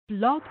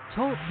Blog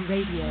Talk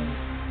Radio.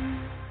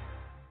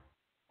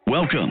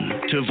 Welcome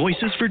to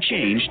Voices for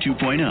Change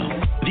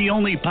 2.0, the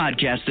only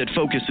podcast that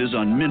focuses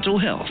on mental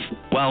health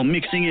while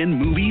mixing in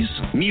movies,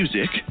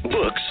 music,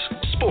 books,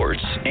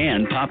 sports,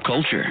 and pop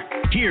culture.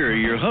 Here are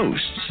your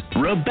hosts,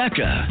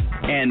 Rebecca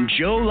and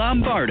Joe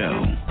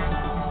Lombardo.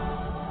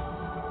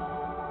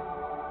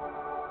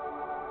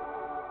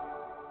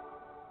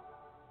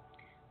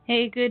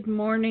 Hey, good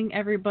morning,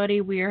 everybody.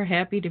 We are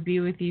happy to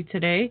be with you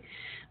today.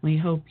 We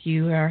hope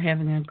you are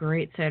having a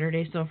great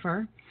Saturday so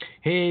far.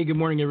 Hey, good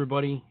morning,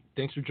 everybody.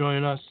 Thanks for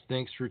joining us.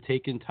 Thanks for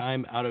taking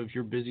time out of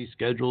your busy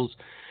schedules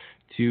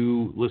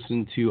to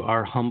listen to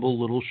our humble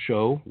little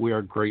show. We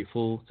are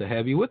grateful to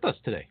have you with us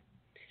today.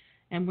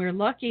 And we're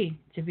lucky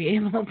to be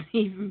able to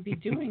even be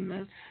doing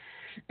this,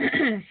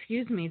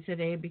 excuse me,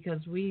 today, because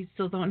we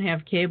still don't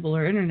have cable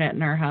or internet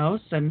in our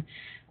house. And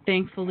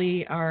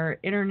thankfully, our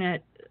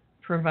internet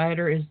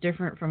provider is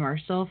different from our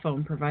cell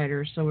phone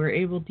provider, so we're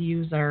able to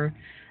use our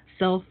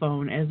cell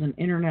phone as an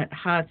internet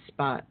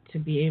hotspot to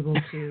be able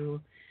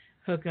to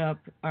hook up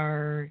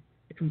our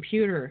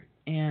computer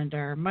and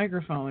our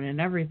microphone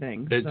and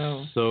everything.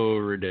 It's so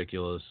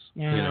ridiculous.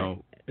 Yeah. You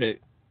know,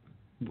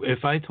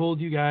 if I told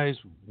you guys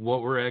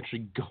what we're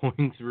actually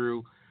going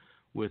through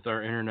with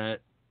our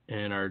internet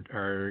and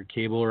our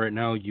cable right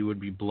now, you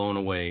would be blown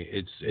away.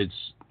 It's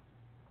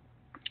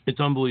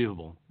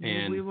unbelievable.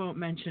 And we won't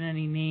mention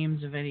any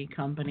names of any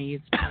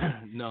companies.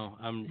 No,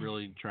 I'm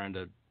really trying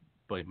to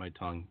bite my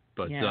tongue.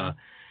 But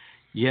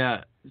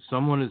yeah,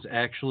 someone is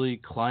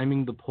actually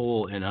climbing the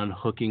pole and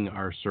unhooking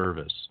our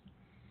service.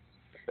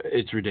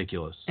 It's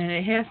ridiculous. And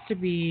it has to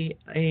be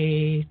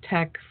a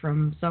tech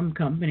from some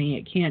company.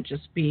 It can't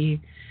just be,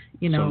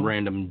 some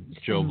random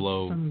Joe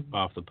Blow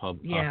off the pub,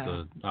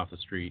 off the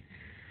street.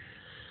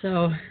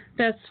 So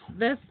that's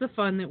the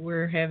fun that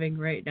we're having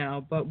right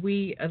now. But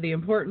the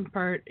important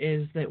part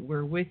is that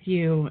we're with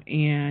you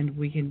and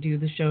we can do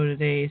the show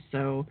today.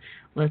 So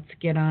let's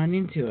get on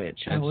into it,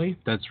 shall we?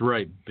 That's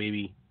right,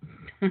 baby.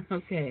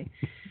 Okay.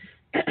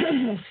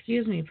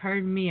 Excuse me,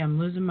 pardon me, I'm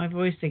losing my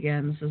voice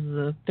again. This is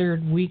the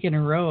third week in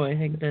a row, I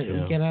think, that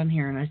we get on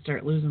here and I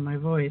start losing my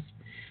voice.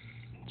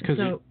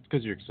 It's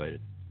because you're excited.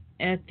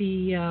 At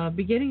the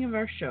beginning of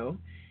our show,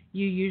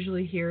 you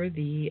usually hear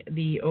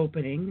the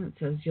opening. It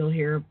says you'll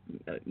hear,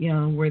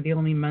 we're the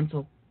only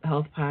mental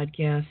health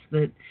podcast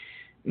that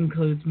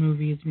includes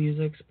movies,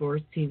 music,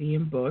 sports, TV,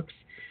 and books.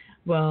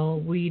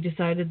 Well, we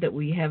decided that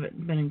we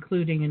haven't been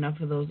including enough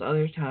of those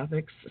other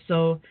topics,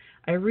 so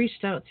I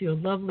reached out to a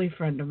lovely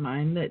friend of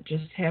mine that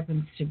just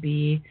happens to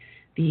be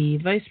the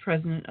vice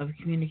president of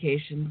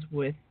communications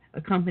with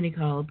a company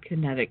called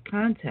Kinetic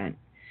Content.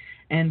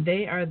 And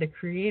they are the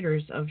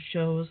creators of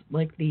shows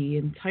like the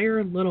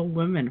entire Little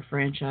Women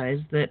franchise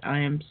that I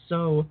am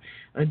so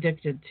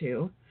addicted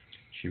to.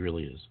 She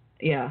really is.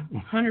 Yeah,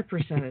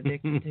 100%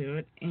 addicted to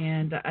it.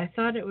 And I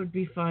thought it would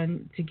be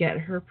fun to get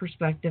her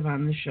perspective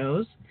on the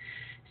shows.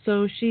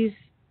 So she's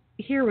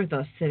here with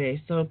us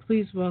today. So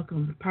please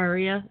welcome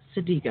Paria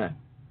Sadighi.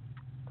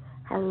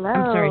 Hello.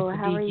 I'm sorry, Sadighi.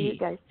 How are you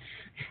guys?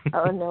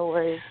 Oh, no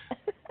worries.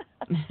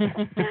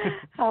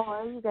 How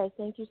are you guys?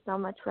 Thank you so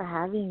much for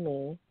having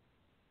me.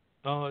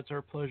 Oh, it's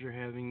our pleasure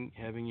having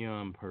you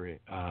on, Paria.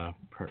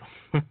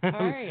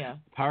 Paria.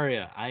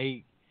 Paria,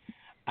 I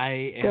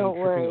am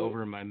tripping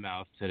over in my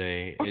mouth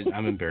today.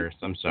 I'm embarrassed.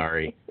 I'm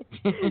sorry.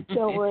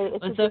 Don't worry.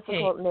 It's a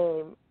difficult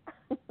name.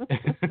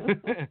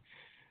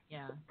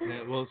 Yeah.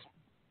 Well,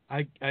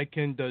 I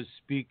can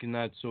speak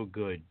not so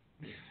good.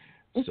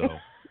 So.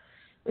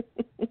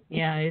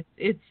 Yeah,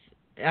 it's.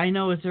 I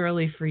know it's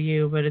early for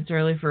you, but it's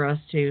early for us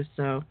too.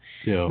 So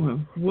yeah.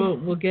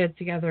 We'll get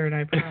together, and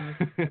I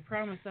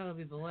promise that'll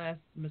be the last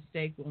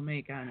mistake we'll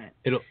make on it.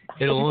 It'll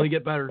only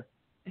get better.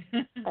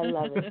 I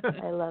love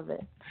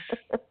it.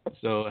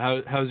 So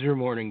how's your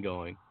morning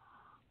going?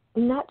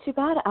 Not too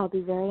bad. I'll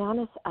be very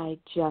honest. I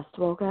just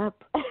woke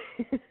up.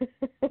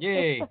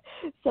 Yay!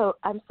 So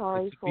I'm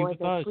sorry for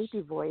the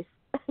sleepy voice.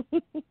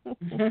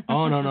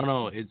 Oh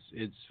no!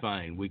 It's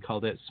fine. We call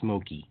that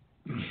smoky.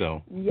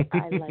 So. Yeah,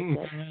 I like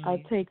it.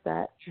 I'll take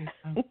that.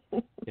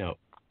 Yep.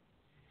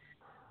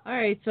 All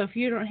right. So if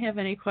you don't have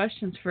any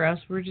questions for us,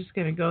 we're just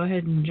going to go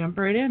ahead and jump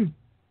right in.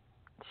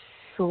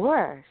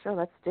 Sure.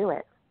 Let's do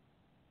it.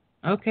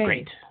 Okay.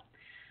 Great.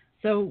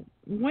 So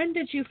when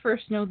did you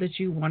first know that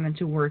you wanted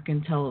to work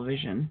in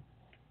television?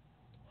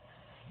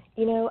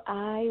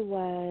 I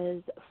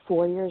was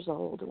 4 years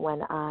old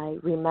when I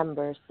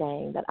remember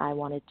saying that I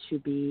wanted to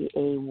be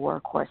a war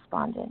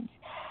correspondent.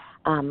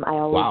 I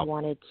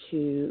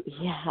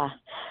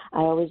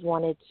always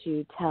wanted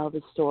to tell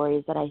the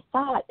stories that I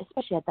thought,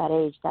 especially at that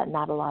age, that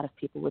not a lot of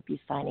people would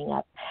be signing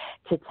up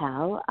to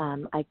tell.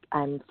 I'm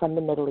from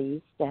the Middle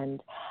East,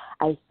 and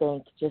I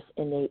think just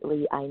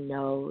innately I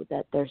know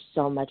that there's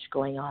so much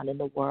going on in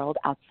the world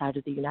outside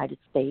of the United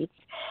States.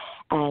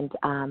 And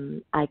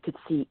I could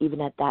see even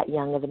at that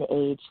young of an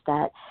age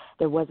that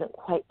there wasn't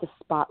quite the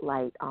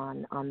spotlight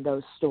on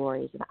those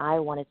stories. And I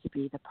wanted to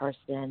be the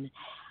person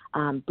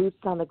boots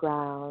on the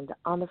ground,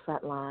 on the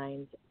front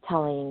lines,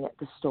 telling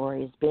the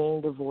stories,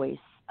 being the voice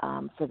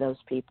for those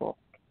people.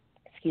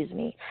 Excuse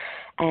me.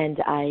 And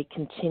I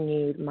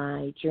continued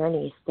my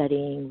journey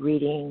studying,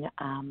 reading.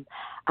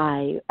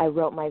 I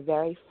wrote my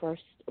very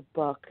first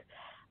book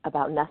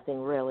about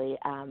nothing, really,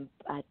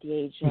 at the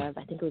age of,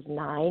 I think it was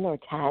 9 or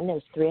 10. It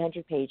was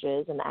 300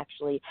 pages, and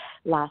actually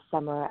last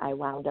summer I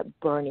wound up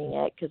burning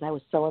it because I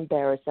was so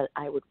embarrassed that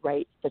I would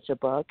write such a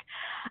book.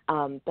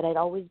 But I'd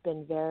always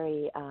been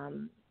very,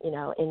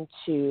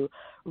 into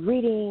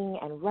reading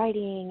and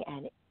writing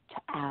and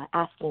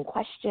asking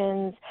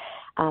questions.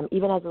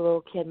 Even as a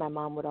little kid, my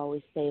mom would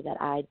always say that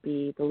I'd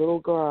be the little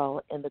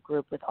girl in the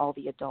group with all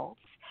the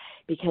adults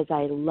because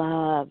I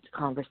loved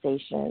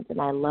conversations and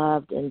I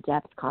loved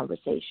in-depth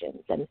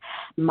conversations. And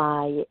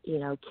my,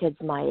 kids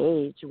my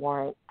age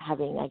weren't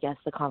having, I guess,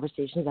 the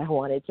conversations I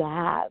wanted to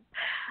have.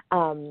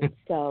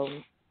 So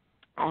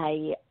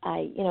I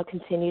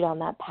continued on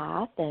that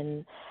path,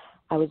 and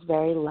I was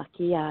very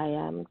lucky.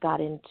 I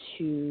got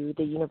into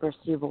the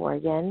University of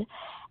Oregon,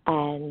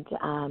 and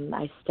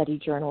I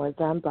studied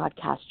journalism,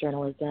 broadcast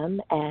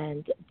journalism,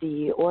 and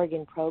the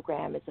Oregon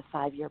program is a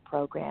 5-year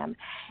program,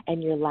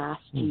 and your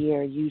last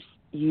year you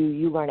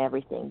learn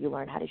everything. You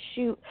learn how to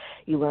shoot,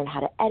 you learn how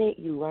to edit,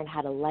 you learn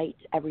how to light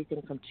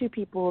everything from 2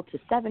 people to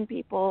 7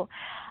 people.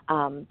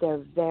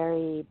 They're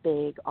very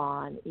big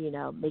on,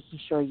 making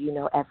sure you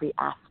know every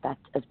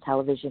aspect of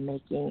television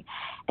making,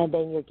 and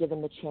then you're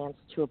given the chance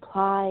to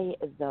apply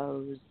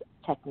those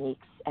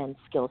techniques and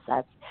skill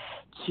sets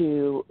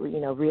to,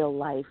 real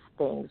life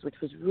things, which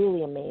was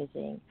really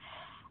amazing.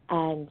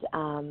 And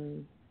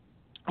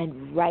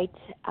right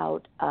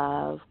out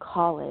of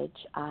college,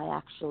 I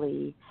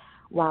actually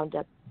wound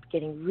up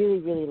getting really,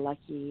 really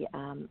lucky.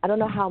 I don't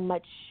know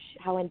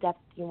how in depth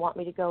you want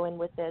me to go in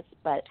with this,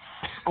 but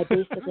I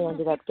basically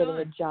ended up getting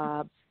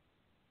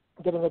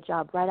a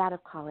job right out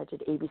of college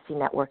at ABC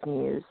Network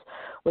News,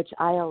 which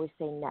I always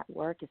say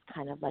network is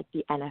kind of like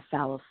the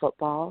NFL of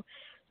football.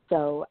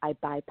 So I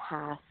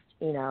bypassed,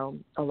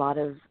 a lot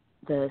of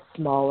the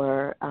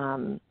smaller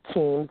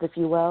teams, if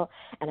you will,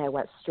 and I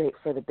went straight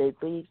for the big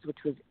leagues, which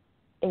was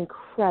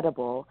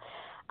incredible.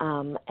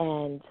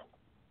 And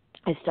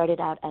I started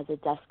out as a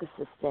desk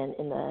assistant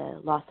in the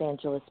Los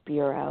Angeles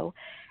bureau,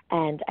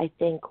 and I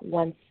think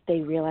once they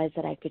realized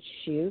that I could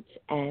shoot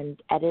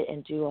and edit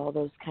and do all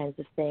those kinds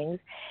of things,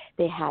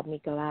 they had me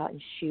go out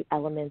and shoot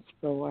elements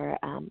for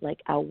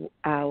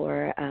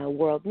our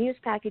world news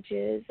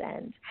packages,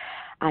 and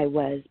I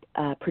was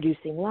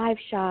producing live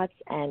shots,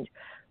 and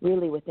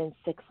really within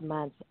 6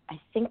 months,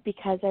 I think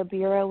because our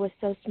bureau was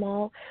so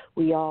small,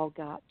 we all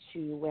got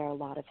to wear a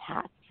lot of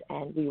hats,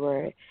 and we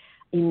were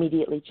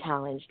immediately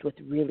challenged with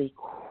really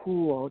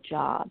cool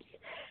jobs.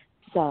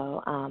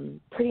 So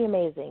pretty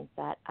amazing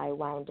that I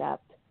wound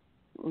up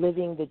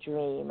living the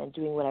dream and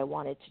doing what I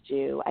wanted to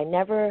do. I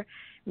never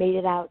made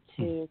it out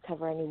to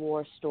cover any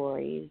war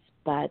stories,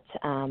 but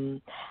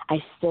I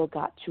still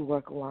got to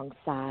work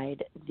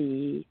alongside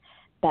the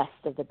best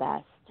of the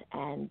best,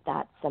 and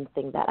that's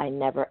something that I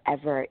never,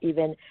 ever,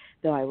 even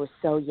though I was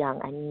so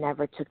young, I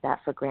never took that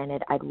for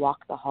granted. I'd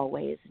walk the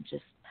hallways and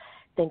just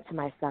think to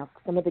myself,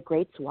 some of the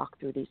greats walk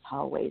through these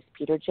hallways.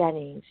 Peter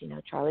Jennings,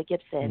 Charlie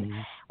Gibson.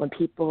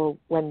 Mm-hmm.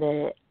 When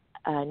the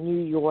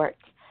New York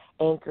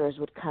anchors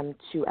would come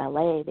to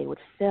LA, they would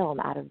film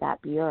out of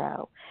that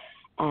bureau,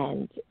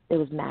 and it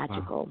was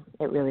magical.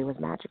 Wow. It really was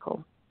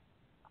magical.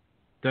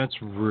 That's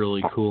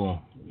really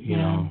cool. You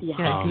know,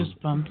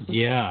 goosebumps.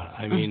 Yeah,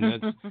 I mean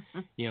that's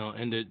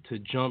and to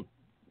jump,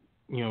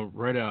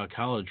 right out of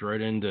college,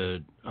 right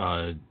into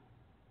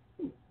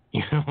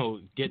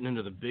getting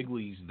into the big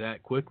leagues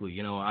that quickly.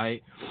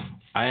 I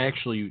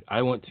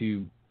went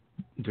to,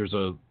 there's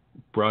a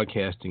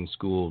broadcasting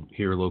school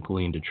here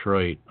locally in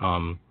Detroit.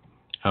 I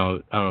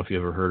don't know if you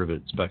ever heard of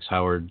it. Specs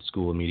Howard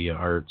School of Media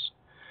Arts.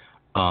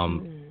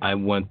 I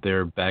went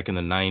there back in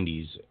the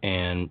 90s,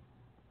 and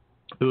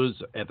it was,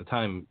 at the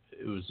time,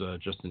 it was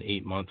just an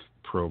 8-month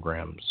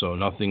program. So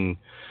nothing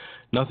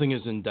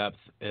as in depth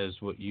as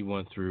what you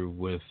went through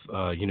with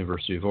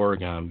University of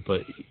Oregon,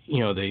 but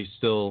they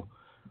still,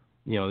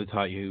 they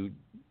taught you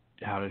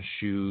how to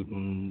shoot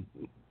and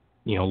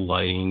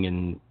lighting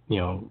and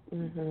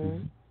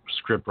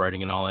script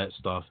writing and all that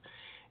stuff.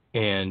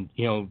 And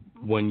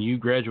when you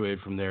graduated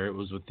from there, it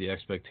was with the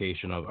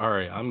expectation of, all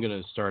right, I'm going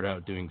to start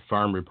out doing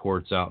farm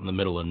reports out in the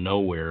middle of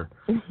nowhere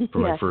for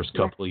my first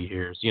couple of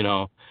years,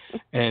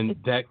 and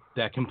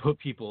that can put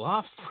people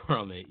off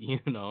from it,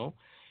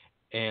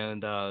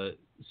 and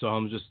so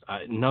I'm just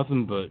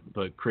nothing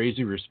but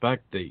crazy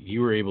respect that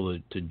you were able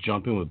to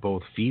jump in with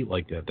both feet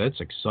like that.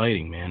 That's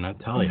exciting, man. I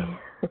tell you.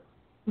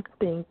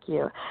 Thank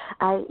you.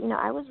 I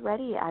was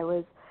ready. I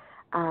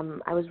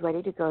was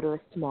ready to go to a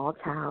small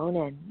town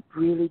and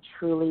really,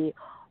 truly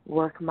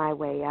work my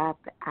way up.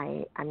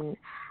 I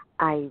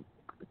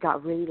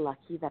got really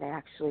lucky that I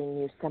actually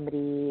knew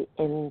somebody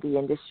in the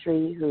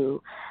industry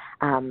who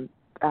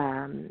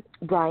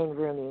Brian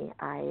Rooney.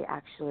 I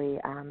actually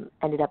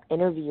ended up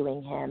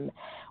interviewing him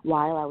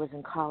while I was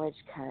in college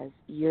because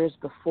years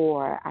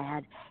before I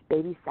had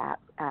babysat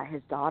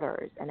his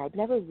daughters, and I'd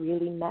never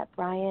really met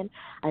Brian.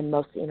 I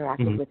mostly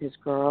interacted with his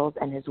girls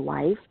and his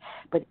wife,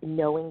 but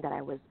knowing that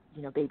I was,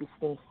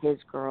 babysitting his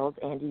girls,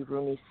 Andy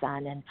Rooney's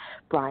son, and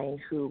Brian,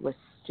 who was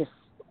just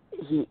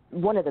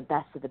one of the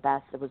best of the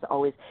best. It was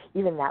always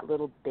even that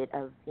little bit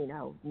of,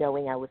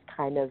 knowing I was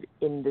kind of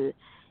in the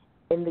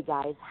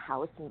guy's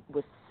house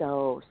was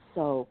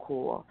so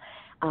cool.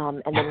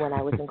 And then when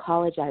I was in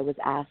college, I was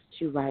asked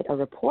to write a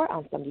report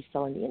on somebody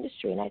still in the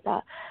industry, and I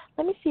thought,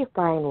 let me see if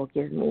Brian will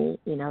give me,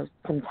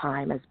 some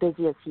time, as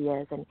busy as he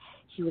is. And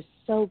he was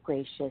so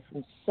gracious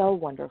and so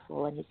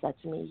wonderful. And he said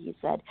to me,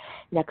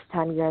 next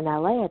time you're in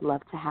LA, I'd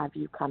love to have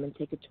you come and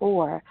take a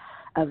tour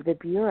of the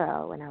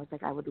bureau. And I was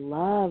like, I would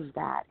love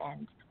that.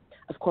 And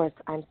of course,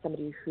 I'm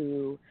somebody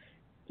who,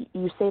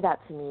 you say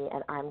that to me,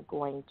 and I'm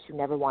going to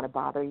never want to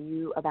bother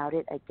you about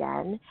it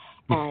again.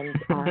 And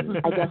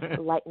I guess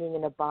lightning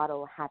in a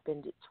bottle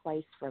happened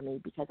twice for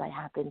me, because I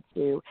happened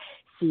to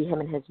see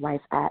him and his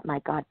wife at my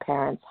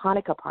godparents'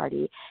 Hanukkah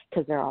party,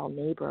 because they're all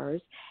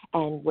neighbors.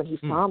 And when he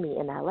saw me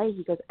in L.A.,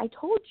 he goes, I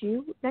told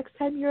you, next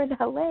time you're in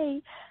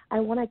L.A., I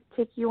want to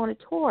take you on a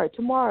tour.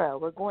 Tomorrow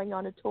we're going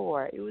on a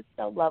tour. It was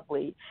so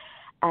lovely.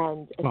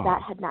 And if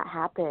that had not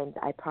happened,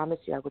 I promise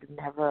you I would have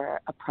never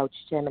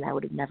approached him, and I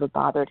would have never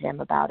bothered him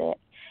about it.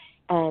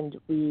 And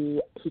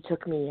he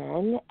took me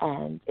in,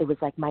 and it was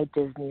like my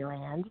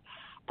Disneyland.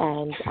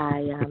 And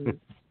I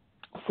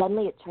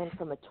suddenly it turned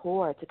from a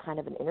tour to kind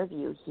of an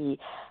interview. He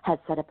had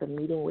set up a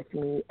meeting with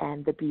me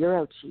and the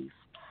bureau chief.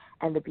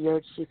 And the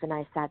bureau chief and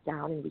I sat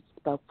down, and we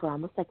spoke for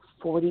almost like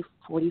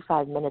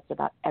 45 minutes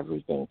about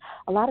everything,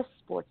 a lot of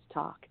sports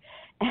talk.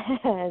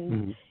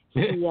 And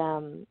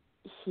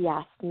he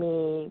asked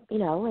me,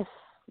 if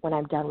when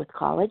I'm done with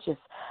college, if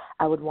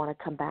I would want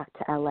to come back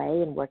to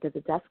LA and work as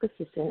a desk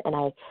assistant.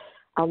 And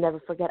I'll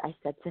never forget, I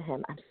said to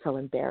him, I'm so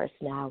embarrassed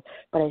now,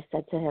 but I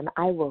said to him,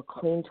 I will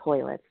clean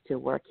toilets to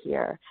work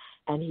here.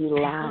 And he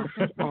laughed,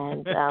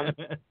 and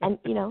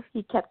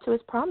he kept to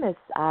his promise.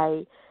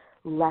 I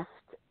left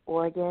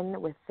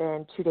Oregon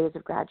within 2 days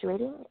of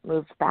graduating,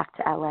 moved back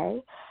to LA,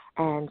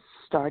 and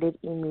started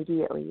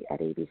immediately at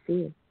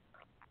ABC.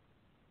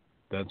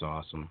 That's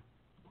awesome.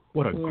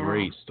 What a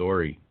great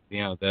story.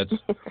 Yeah, that's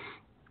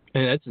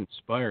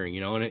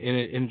inspiring, and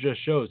it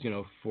just shows,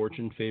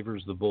 fortune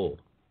favors the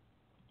bold.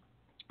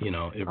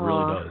 It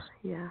really does.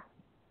 Yeah.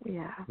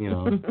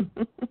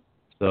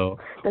 So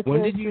that's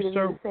when did you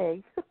start?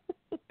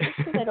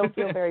 I don't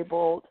feel very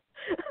bold.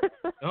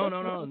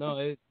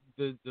 No.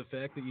 The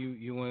fact that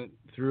you went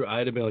through,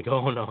 I'd have been like,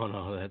 oh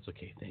no, that's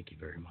okay. Thank you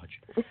very much.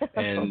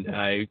 And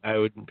I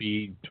would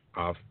be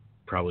off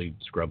probably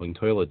scrubbing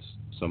toilets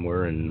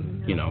somewhere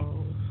in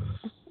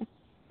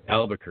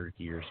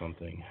Albuquerque or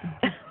something.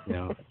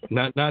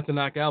 Not to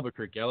knock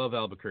Albuquerque. I love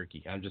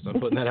Albuquerque. I'm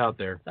putting that out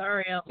there.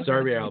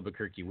 Sorry,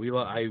 Albuquerque.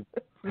 I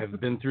have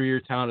been through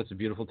your town. It's a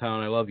beautiful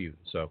town. I love you.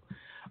 So,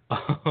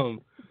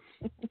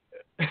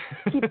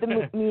 keep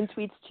the mean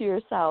tweets to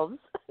yourselves.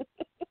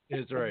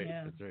 That's right.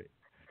 Yeah. That's right.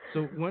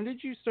 So, when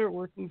did you start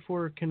working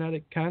for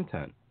Kinetic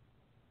Content?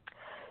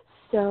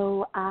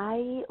 So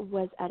I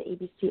was at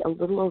ABC a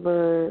little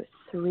over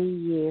 3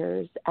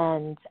 years,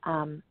 and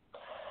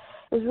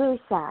it was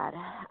really sad.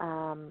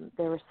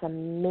 There were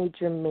some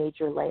major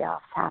layoffs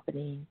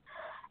happening.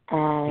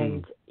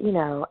 And,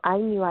 I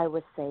knew I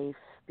was safe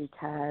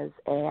because,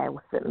 A, I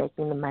wasn't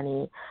making the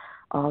money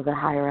all the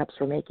higher-ups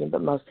were making,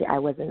 but mostly I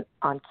wasn't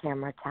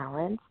on-camera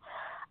talent.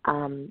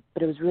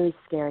 But it was really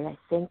scary. I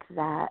think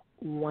that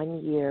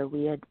 1 year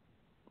we had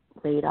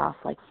laid off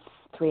like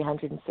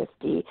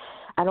 350.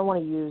 I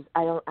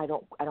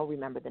don't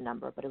remember the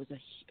number, but it was a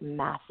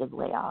massive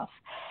layoff.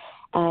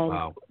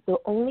 And the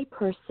only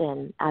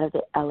person out of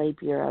the LA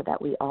bureau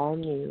that we all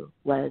knew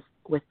was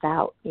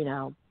without,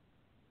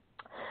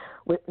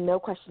 with no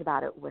question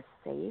about it, was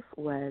safe,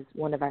 was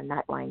one of our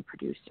Nightline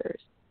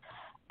producers.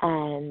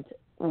 And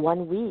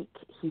 1 week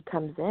he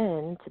comes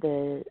in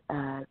to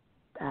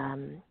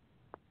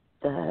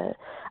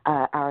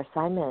our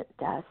assignment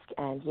desk,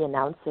 and he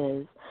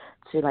announces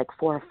to like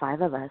 4 or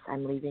 5 of us,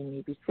 I'm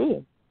leaving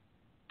ABC.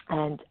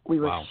 And we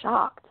were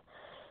shocked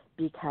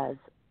because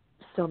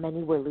so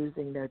many were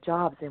losing their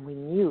jobs, and we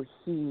knew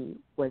he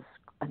was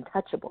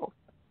untouchable.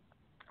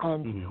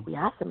 And we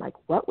asked him, like,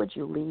 what would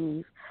you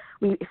leave?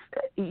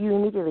 You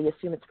immediately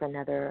assume it's for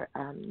another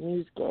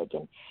news gig.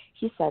 And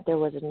he said there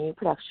was a new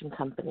production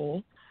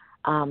company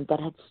that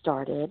had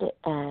started,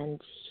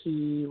 and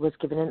he was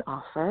given an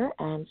offer,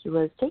 and he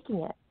was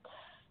taking it.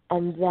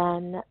 And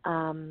then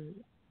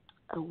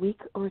a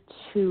week or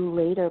 2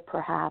 later,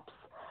 perhaps,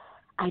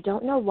 I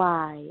don't know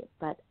why,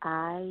 but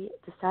I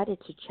decided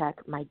to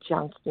check my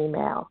junk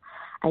email.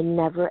 I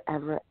never,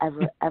 ever,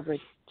 ever, ever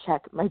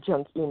check my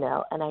junk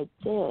email, and I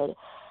did.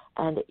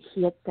 And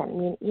he had sent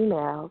me an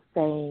email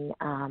saying,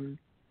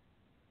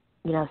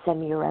 send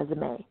me your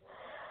resume.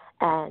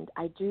 And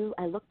I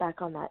look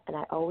back on that, and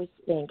I always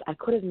think I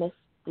could have missed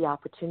the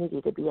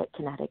opportunity to be at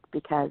Kinetic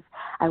because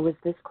I was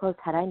this close.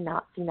 Had I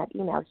not seen that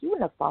email, he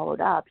wouldn't have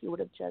followed up. He would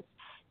have just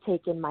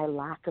taken my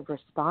lack of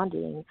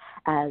responding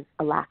as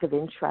a lack of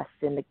interest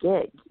in the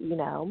gig, you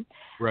know.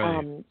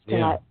 Right.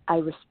 So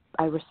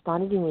I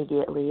responded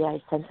immediately.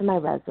 I sent him my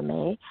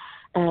resume,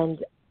 and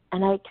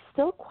I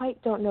still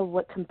quite don't know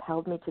what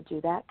compelled me to do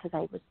that because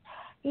I was,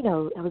 you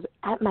know, I was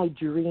at my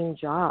dream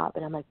job,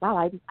 and I'm like, wow,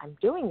 I'm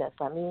doing this.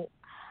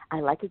 I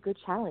like a good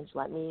challenge.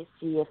 Let me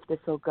see if this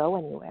will go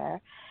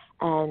anywhere.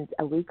 And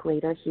a week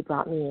later, he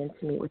brought me in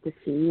to meet with the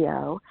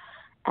CEO.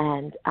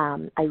 And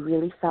I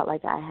really felt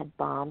like I had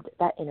bombed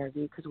that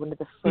interview because one of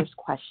the first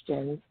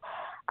questions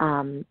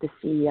the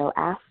CEO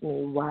asked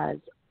me was,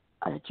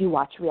 do you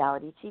watch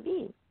reality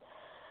TV?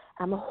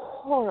 I'm a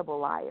horrible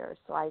liar,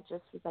 so I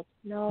just was like,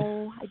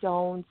 no, I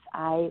don't.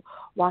 I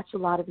watch a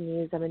lot of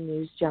news. I'm a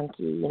news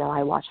junkie. You know,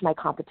 I watch my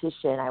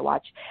competition. I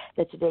watch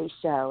the Today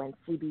Show and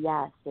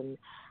CBS,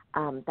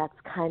 and that's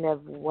kind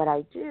of what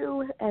I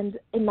do. And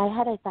in my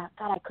head, I thought,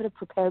 God, I could have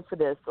prepared for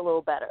this a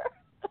little better.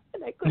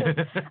 And I could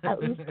have at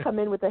least come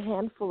in with a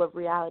handful of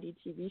reality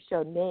TV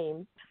show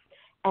names.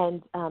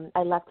 And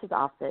I left his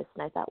office,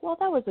 and I thought, well,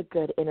 that was a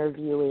good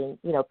interviewing,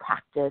 you know,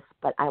 practice,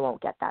 but I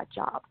won't get that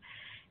job.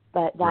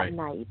 But that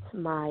night,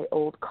 my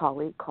old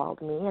colleague called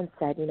me and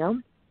said, you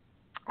know,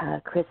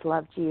 Chris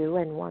loved you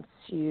and wants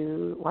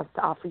to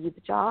offer you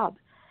the job.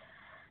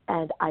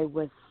 And I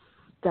was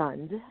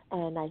stunned,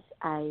 and I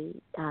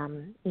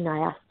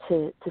asked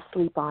to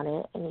sleep on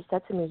it. And he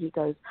said to me, he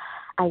goes,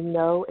 I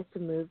know it's a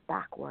move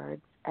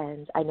backwards,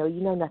 and I know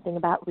you know nothing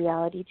about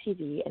reality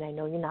TV, and I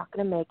know you're not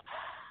going to make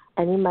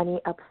any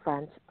money up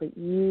front, but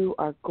you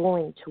are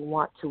going to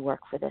want to work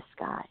for this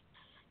guy.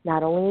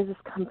 Not only is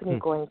this company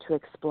going to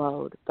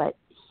explode, but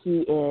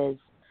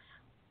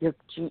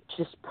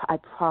I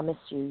promise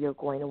you're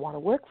going to want to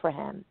work for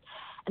him.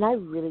 And I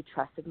really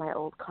trusted my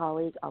old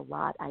colleague a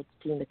lot. I'd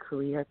seen the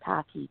career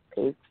path he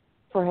paved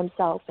for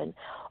himself and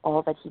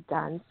all that he'd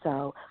done.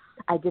 So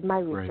I did my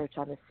research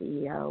on the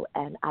CEO,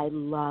 and I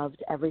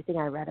loved everything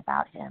I read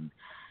about him.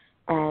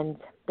 And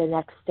the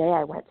next day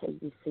I went to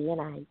ABC,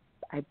 and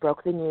I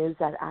broke the news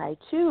that I,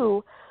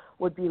 too,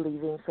 would be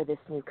leaving for this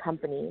new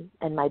company.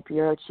 And my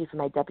bureau chief and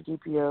my deputy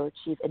bureau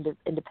chief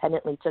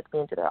independently took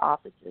me into their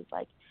offices,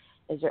 like,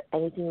 is there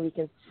anything we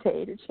can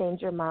say to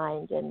change your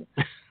mind? And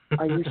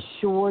are you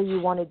sure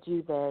you want to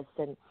do this?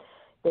 And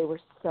they were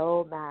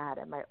so mad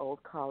at my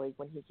old colleague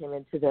when he came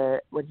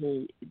when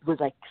he was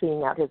like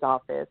cleaning out his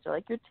office. They're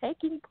like, you're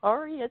taking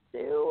Paria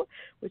too,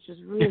 which is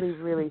really,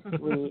 really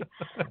sweet.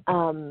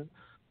 And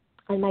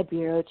my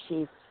bureau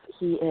chief,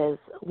 he is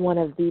one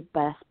of the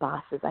best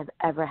bosses I've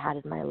ever had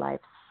in my life.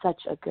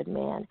 Such a good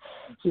man.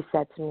 He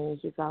said to me,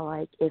 he's all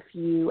like, if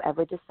you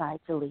ever decide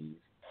to leave,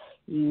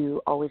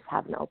 you always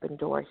have an open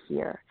door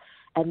here.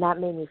 And that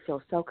made me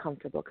feel so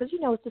comfortable because, you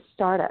know, it's a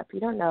startup.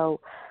 You don't know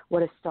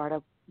what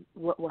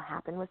will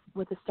happen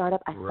with a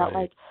startup. I felt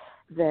like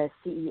the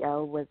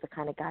CEO was the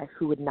kind of guy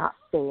who would not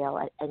fail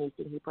at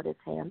anything he put his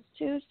hands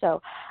to. So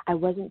I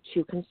wasn't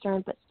too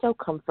concerned, but so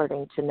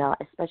comforting to know,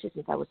 especially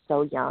since I was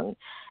so young,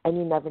 and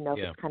you never know if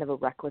it's kind of a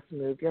reckless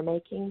move you're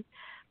making.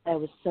 I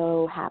was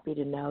so happy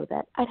to know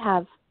that I'd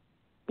have,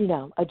 you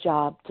know, a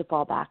job to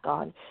fall back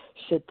on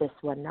should this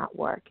one not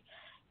work.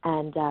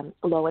 And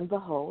lo and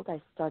behold,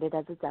 I started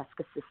as a desk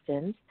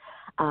assistant.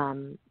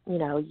 You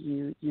know,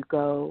 you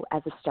go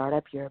as a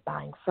startup, you're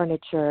buying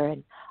furniture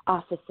and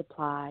office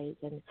supplies,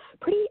 and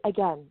pretty,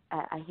 again,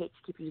 I hate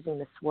to keep using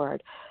this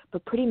word,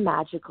 but pretty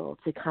magical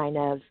to kind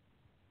of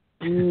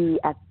be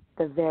at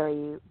the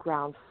very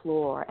ground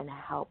floor and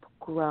help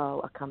grow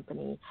a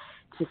company,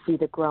 to see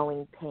the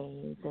growing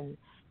pains and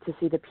to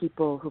see the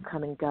people who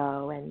come and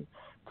go, and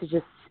to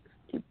just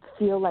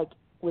feel like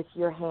with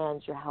your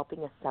hands you're helping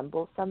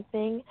assemble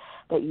something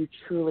that you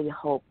truly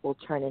hope will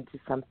turn into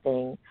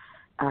something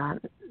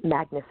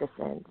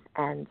magnificent.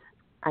 And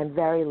I'm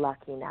very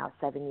lucky now,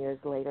 7 years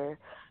later,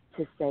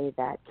 to say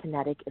that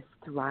Kinetic is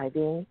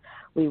thriving.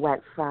 We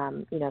went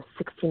from,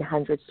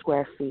 1,600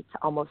 square feet to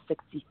almost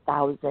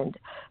 60,000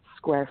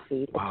 square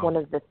feet. Wow. It's one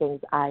of the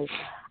things I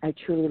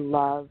truly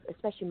love,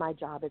 especially my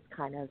job is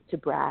kind of to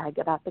brag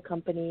about the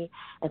company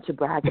and to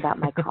brag about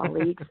my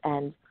colleagues.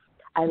 And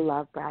I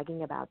love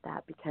bragging about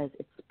that because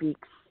it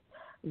speaks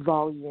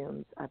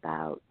volumes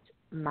about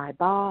my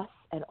boss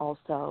and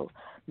also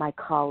my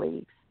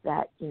colleagues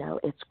that,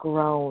 it's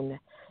grown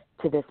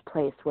to this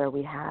place where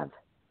we have,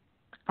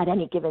 at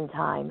any given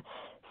time,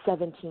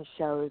 17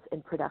 shows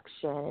in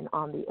production and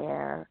on the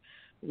air.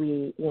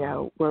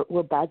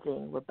 We're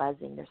buzzing.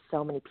 There's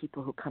so many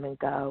people who come and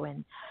go,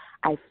 and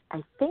I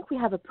think we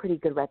have a pretty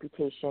good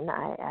reputation.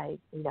 I'm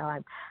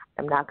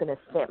not going to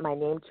stamp my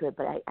name to it,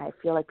 but I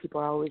feel like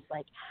people are always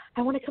like,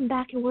 I want to come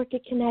back and work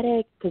at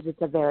Kinetic, because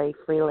it's a very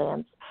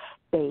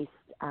freelance-based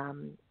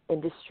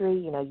industry.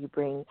 You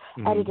bring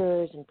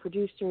editors and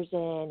producers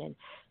in and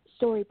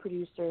story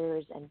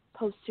producers and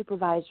post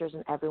supervisors,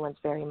 and everyone's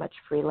very much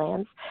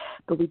freelance,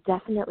 but we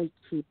definitely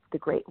keep the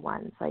great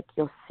ones. Like,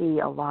 you'll see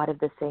a lot of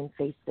the same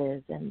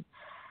faces, and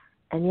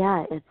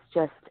yeah,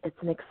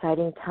 it's an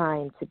exciting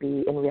time to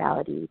be in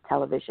reality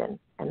television,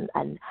 and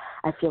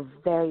I feel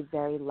very,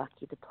 very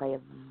lucky to play a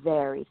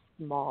very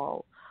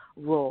small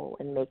role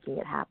in making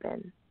it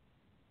happen.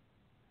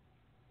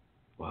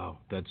 Wow,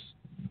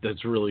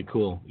 that's really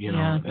cool, you know.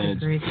 Yeah, and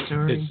it's a great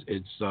story.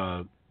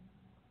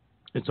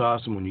 It's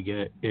awesome when you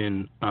get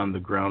in on the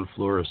ground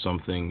floor of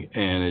something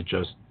and it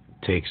just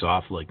takes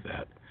off like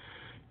that,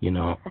 you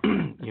know.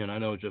 You know, I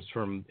know just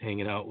from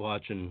hanging out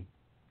watching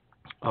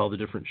all the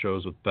different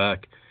shows with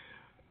Beck,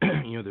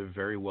 you know, they're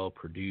very well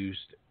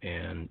produced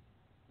and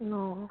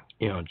No.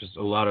 you know, just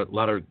a lot of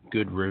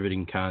good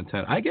riveting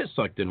content. I get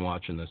sucked in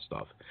watching this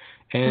stuff,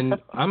 and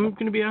I'm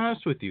going to be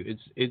honest with you,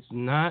 it's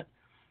not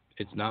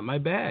my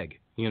bag,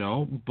 you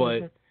know,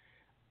 but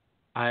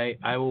I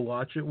will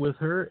watch it with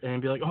her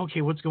and be like,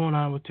 okay, what's going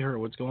on with Tara?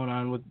 What's going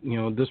on with, you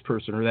know, this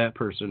person or that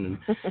person?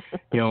 And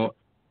you know,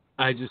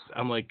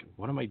 I'm like,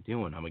 what am I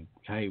doing? I'm like,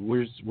 hey,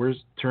 where's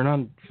turn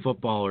on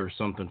football or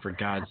something for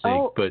God's sake?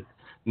 Oh, but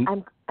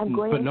I'm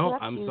going but to no,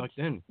 interrupt I'm you. sucked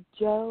in.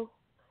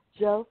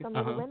 Joe from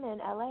Little Women,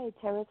 LA,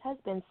 Tara's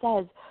husband,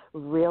 says,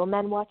 "Real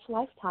men watch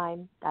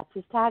Lifetime." That's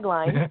his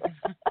tagline.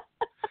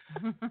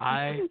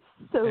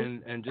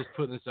 And just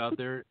putting this out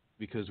there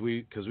because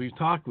we've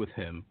talked with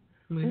him.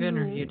 We've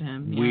interviewed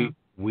him. Yeah.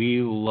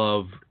 We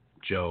love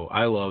Joe.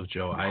 I love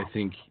Joe. I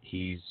think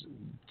he's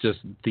just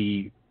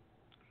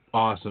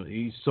awesome.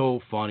 He's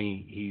so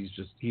funny. He's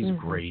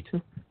great.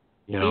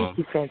 You know,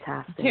 he's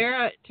fantastic.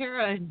 Tara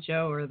and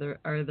Joe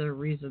are the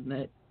reason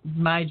that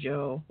my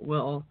Joe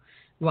will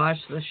watch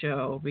the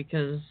show,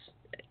 because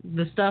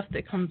the stuff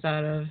that comes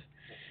out of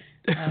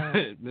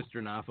Mr.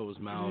 Nafo's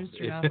mouth.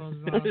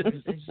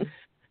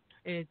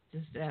 It's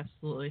just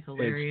absolutely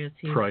hilarious.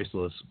 It's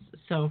priceless.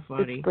 So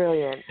funny. It's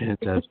brilliant.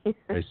 That's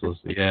priceless.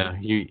 Yeah,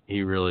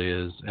 he really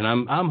is. And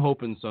I'm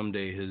hoping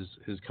someday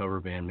his cover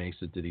band makes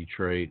it to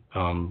Detroit.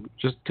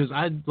 Just because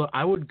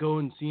I would go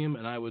and see him,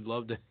 and I would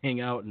love to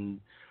hang out and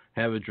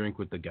have a drink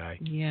with the guy.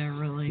 Yeah,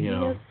 really. You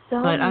know.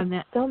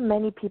 So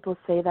many people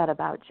say that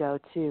about Joe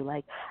too.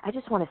 Like, I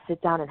just want to sit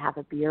down and have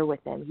a beer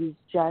with him. He's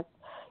just,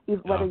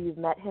 whether you've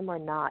met him or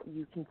not,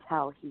 you can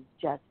tell he's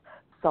just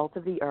salt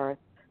of the earth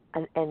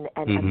and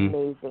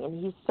amazing.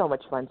 And he's so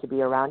much fun to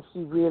be around.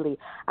 He really,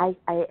 I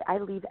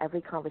leave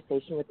every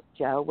conversation with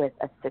Joe with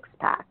a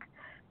 6-pack.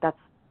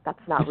 That's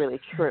not really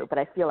true, but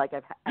I feel like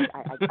I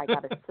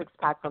got a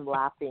 6-pack from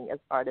laughing as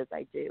hard as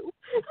I do.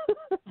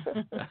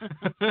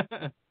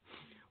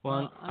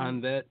 Well,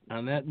 on that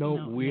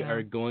note, we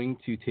are going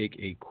to take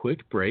a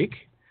quick break.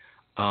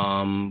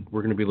 We're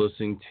going to be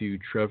listening to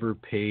Trevor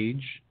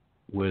Page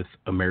with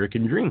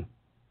American Dream.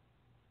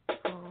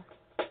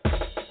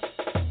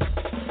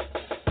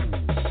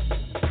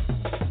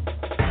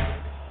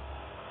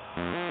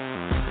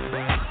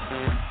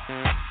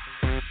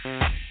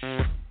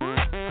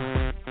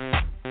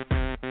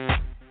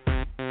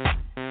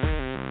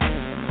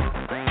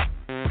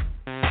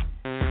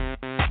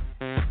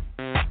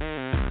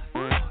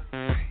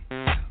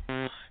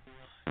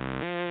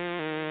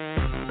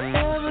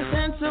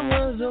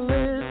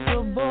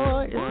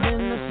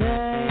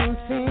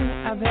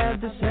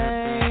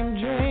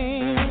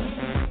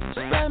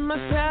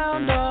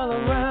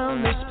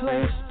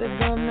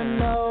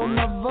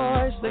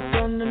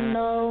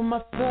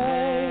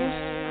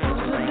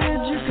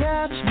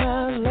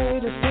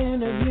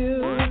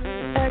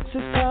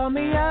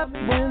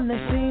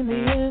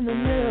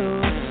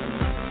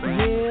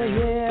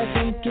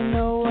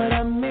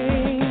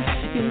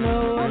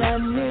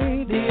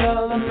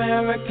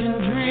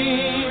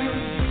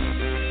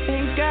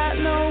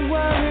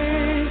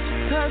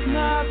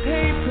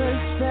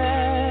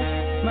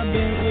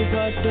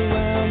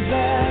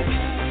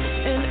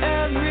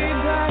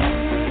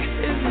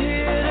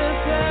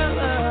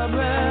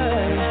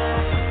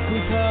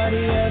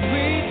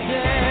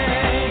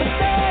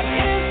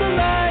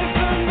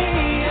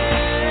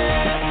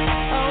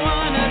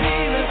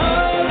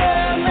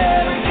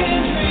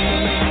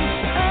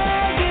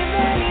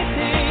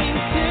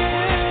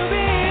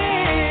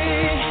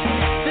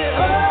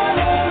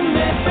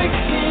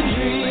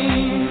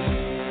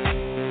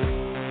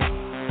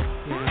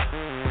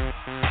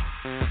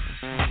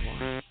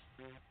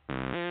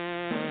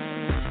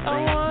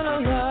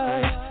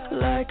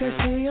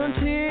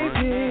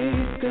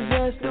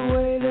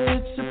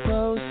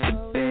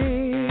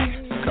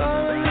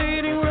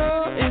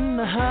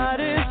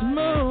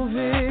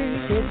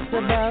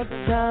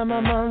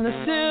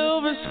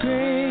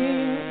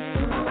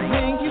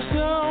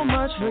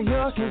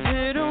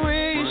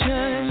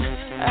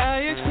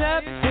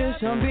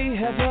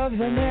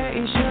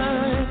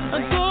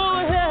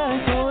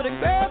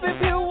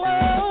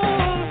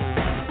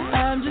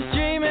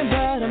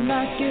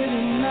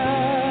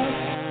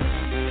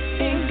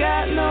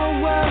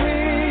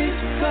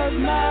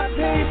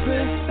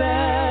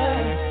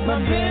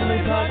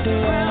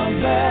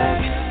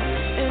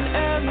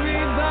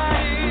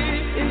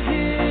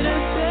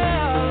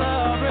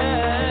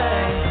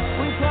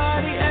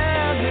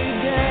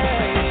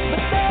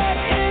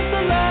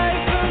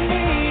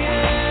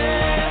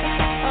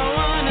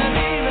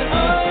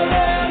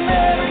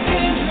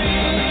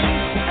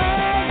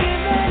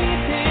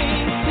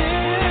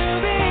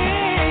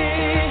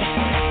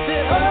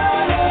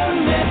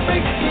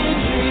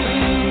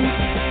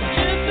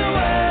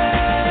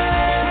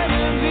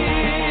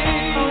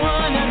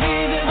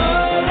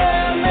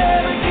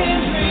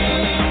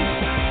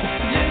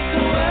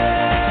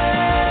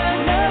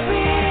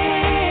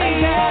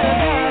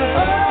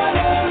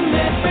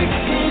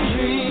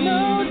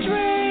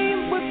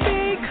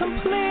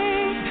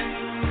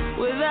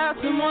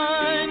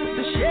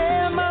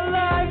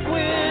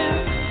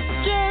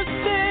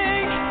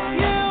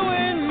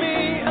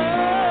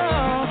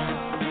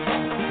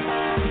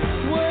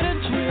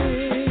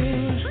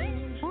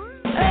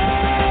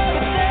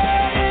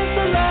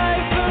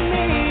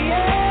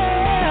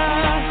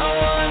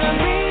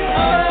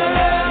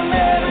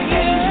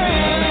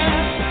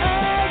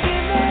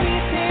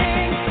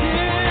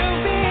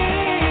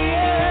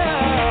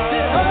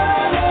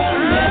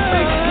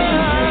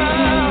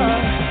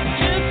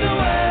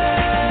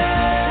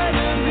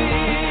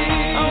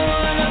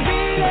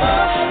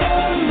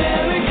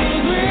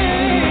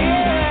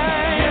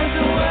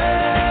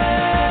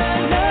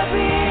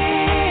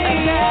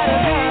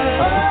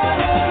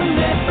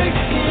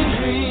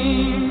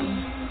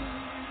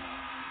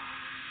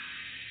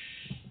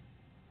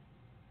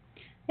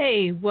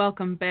 Hey,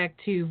 welcome back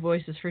to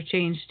Voices for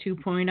Change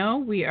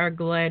 2.0. We are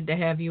glad to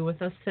have you with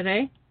us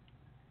today.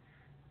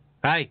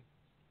 Hi.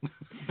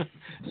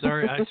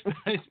 Sorry,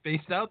 I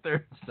spaced out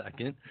there a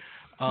second.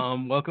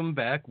 Welcome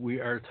back. We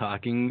are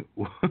talking.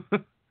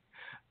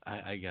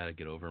 I gotta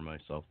get over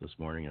myself this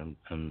morning.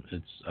 I'm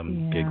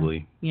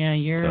giggly. Yeah,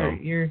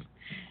 you're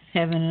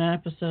having an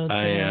episode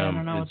today. I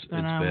don't know what's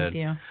going on bad. with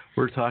you.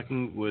 We're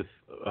talking with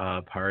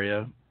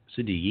Paria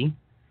Sadighi.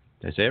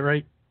 Did I say it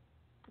right?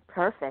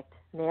 Perfect.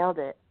 Nailed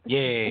it.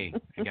 Yay!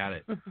 I got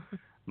it.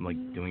 I'm like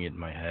doing it in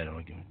my head. I'm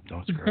like,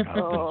 don't screw it up.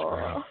 Don't screw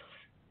it up.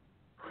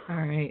 All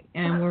right,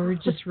 and we're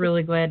just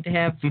really glad to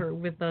have her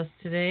with us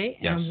today,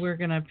 and we're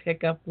going to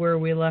pick up where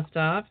we left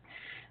off.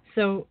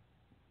 So,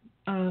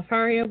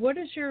 Paria, what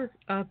is your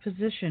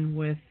position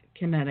with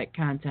Kinetic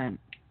Content?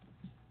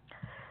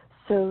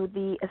 So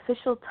the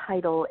official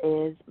title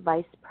is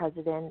Vice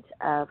President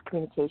of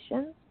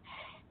Communications.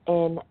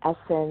 In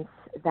essence,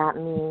 that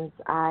means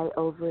I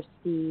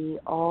oversee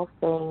all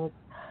things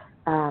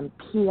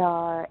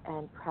PR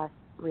and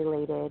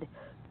press-related,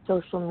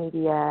 social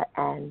media,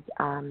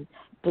 and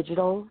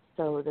digital.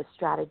 So the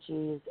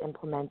strategies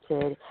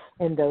implemented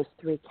in those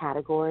three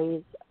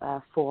categories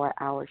for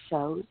our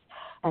shows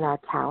and our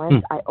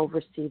talent, I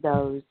oversee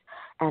those,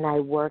 and I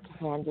work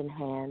hand in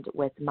hand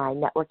with my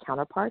network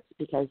counterparts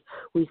because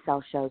we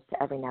sell shows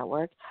to every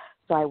network.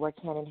 So I work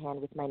hand in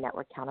hand with my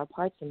network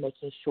counterparts and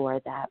making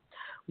sure that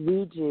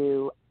we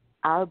do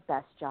our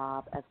best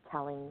job of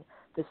telling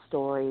the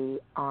story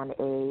on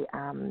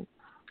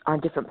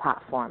different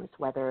platforms,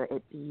 whether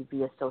it be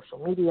via social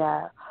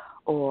media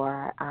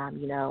or on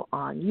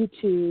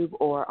YouTube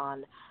or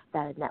on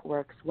that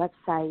network's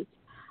website.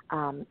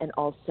 And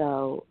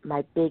also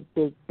my big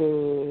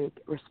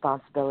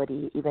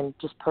responsibility, even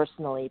just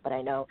personally, but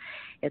I know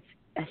it's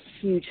a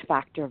huge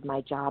factor of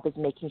my job, is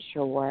making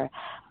sure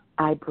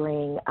I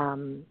bring,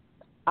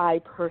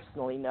 I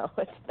personally know,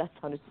 that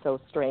sounded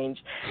so strange,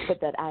 but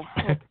that I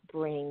help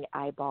bring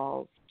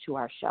eyeballs to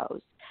our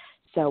shows.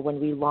 So when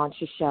we launch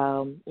a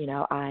show,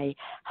 I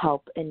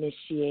help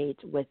initiate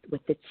with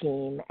the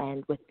team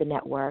and with the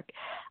network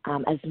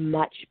as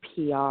much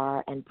PR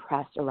and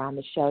press around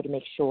the show to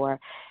make sure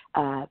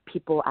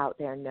people out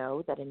there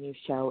know that a new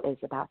show is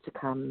about to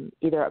come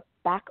either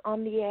back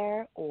on the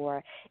air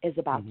or is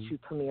about to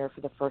premiere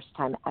for the first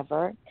time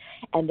ever.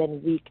 And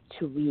then week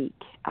to week,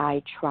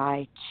 I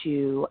try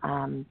to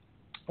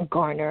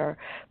garner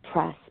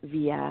press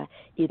via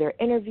either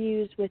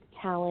interviews with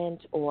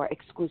talent or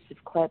exclusive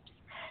clips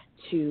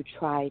to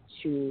try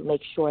to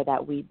make sure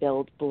that we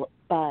build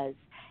buzz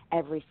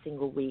every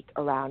single week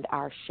around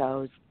our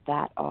shows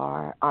that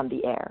are on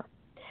the air.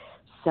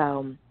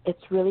 So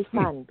it's really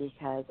fun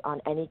because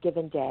on any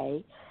given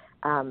day,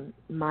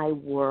 my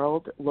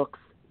world looks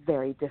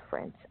very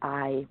different.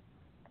 I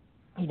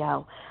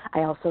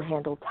also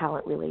handle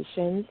talent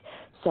relations,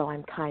 so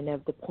I'm kind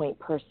of the point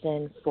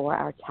person for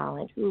our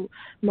talent who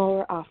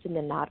more often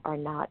than not are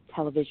not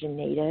television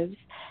natives.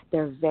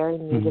 They're very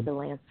new to the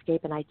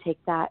landscape, and I take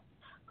that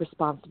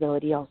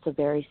responsibility also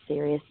very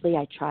seriously.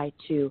 I try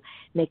to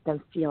make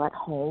them feel at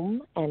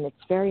home, and it's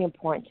very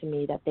important to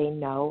me that they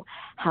know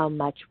how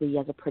much we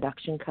as a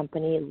production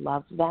company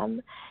love them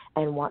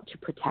and want to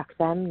protect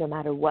them no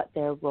matter what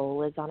their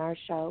role is on our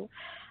show.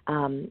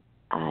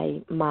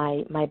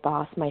 My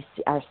boss,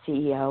 our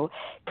CEO,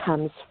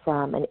 comes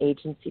from an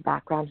agency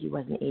background. He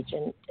was an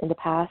agent in the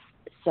past.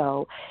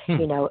 So,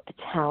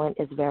 talent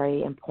is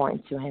very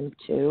important to him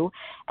too.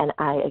 And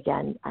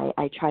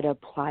I try to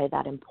apply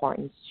that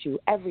importance to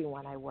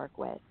everyone I work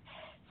with.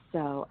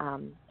 So,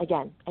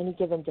 again, any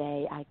given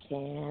day I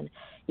can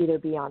either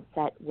be on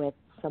set with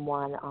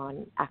someone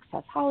on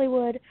Access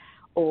Hollywood,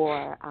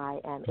 or I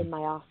am in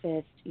my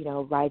office,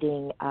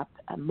 writing up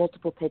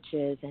multiple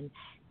pitches and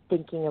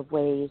thinking of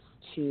ways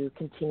to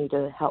continue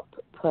to help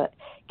put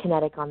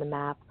Kinetic on the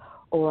map,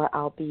 or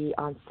I'll be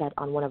on set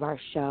on one of our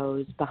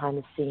shows behind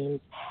the scenes,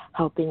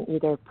 helping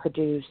either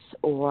produce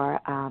or,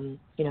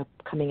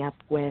 coming up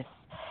with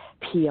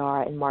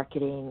PR and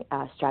marketing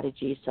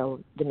strategies. So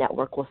the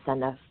network will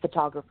send a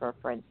photographer,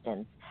 for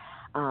instance,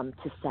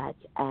 to set,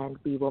 and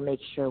we will make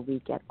sure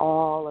we get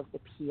all of the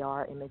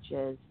PR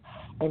images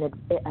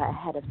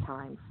ahead of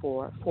time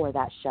for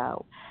that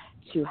show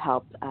to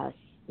help us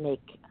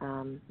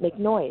make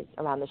noise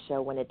around the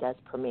show when it does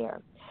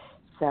premiere.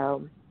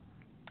 So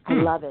I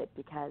love it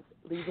because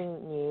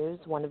leaving news,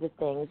 one of the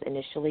things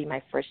initially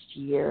my first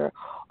year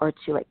or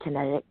two at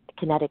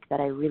Kinetic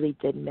that I really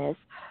did miss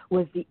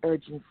was the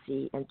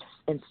urgency and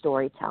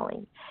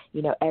storytelling.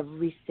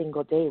 Every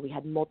single day we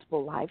had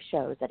multiple live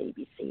shows at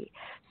ABC.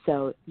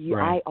 So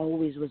I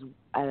always was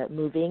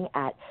moving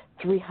at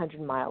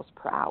 300 miles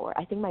per hour.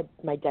 I think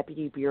my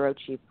deputy bureau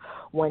chief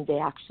one day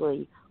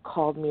actually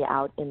called me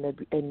out in the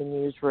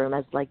newsroom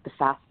as like the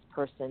fastest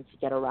person to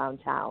get around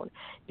town,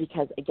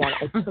 because again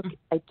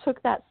I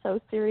took that so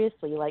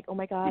seriously, like, oh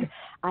my God,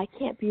 I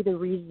can't be the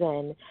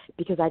reason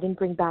because I didn't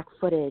bring back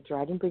footage or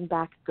I didn't bring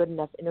back a good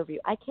enough interview.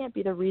 I can't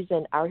be the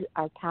reason our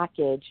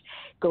package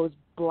goes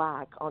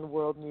black on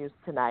World News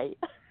Tonight.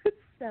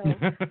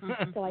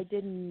 So I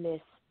didn't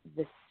miss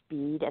the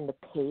speed and the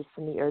pace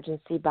and the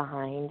urgency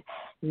behind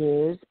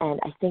news. And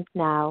I think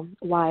now,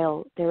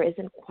 while there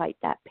isn't quite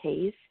that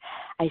pace,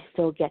 I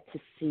still get to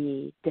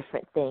see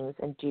different things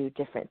and do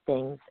different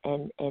things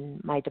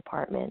in my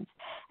department.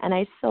 And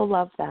I still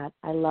love that.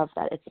 I love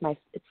that. It's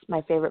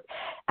my favorite.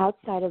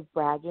 Outside of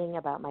bragging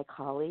about my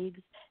colleagues,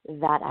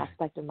 that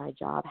aspect of my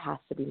job has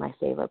to be my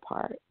favorite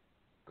part.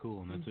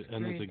 Cool, and that's a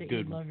that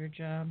good. You love your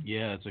job.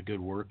 Yeah, it's a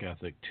good work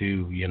ethic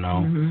too. You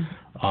know,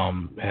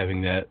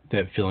 having that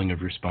feeling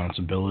of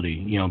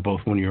responsibility. You know,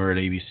 both when you were at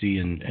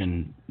ABC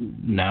and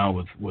now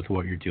with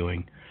what you're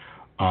doing.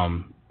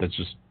 It's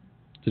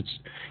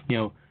you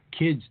know,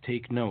 kids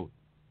take note.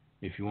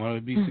 If you want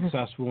to be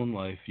successful in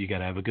life, you got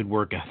to have a good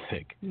work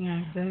ethic.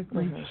 Yeah,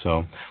 exactly.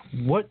 So,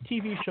 what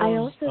TV shows? I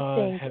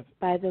also think,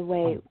 by the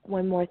way,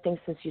 one more thing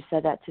since you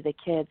said that to the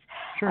kids,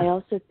 sure. I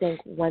also think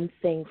one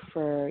thing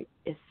for,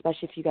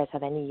 especially if you guys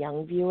have any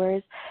young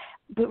viewers,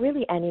 but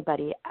really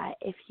anybody,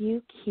 if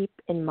you keep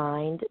in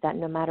mind that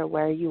no matter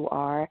where you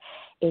are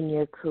in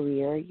your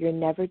career, you're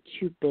never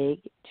too big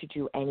to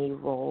do any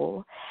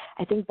role,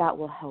 I think that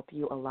will help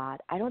you a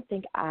lot. I don't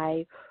think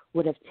I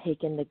would have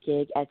taken the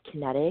gig at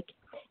Kinetic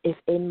if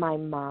in my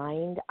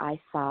mind I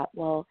thought,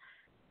 well,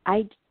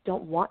 I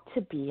don't want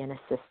to be an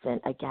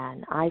assistant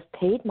again. I've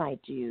paid my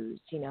dues.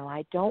 You know,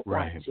 I don't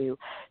want to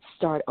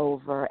start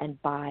over and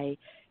buy,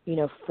 you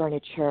know,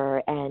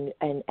 furniture and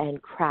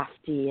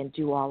crafty and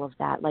do all of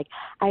that. Like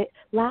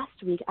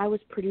last week I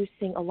was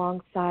producing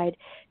alongside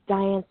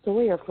Diane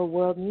Sawyer for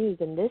World News,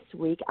 and this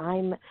week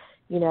I'm,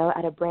 you know,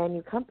 at a brand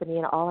new company,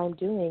 and all I'm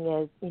doing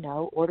is, you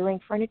know, ordering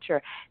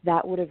furniture.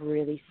 That would have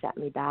really set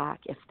me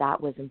back if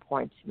that was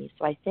important to me.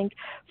 So I think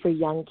for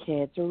young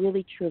kids, or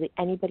really truly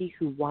anybody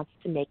who wants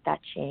to make that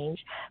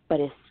change but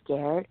is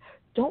scared,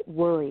 don't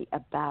worry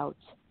about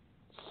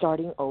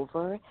starting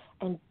over,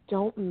 and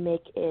don't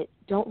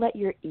let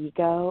your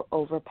ego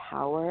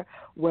overpower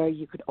where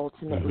you could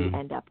ultimately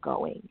end up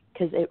going,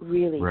 because it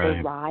really,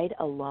 the ride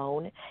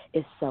alone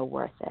is so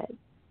worth it.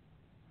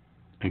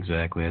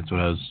 Exactly. That's what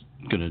I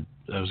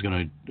was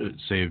gonna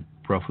say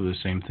roughly the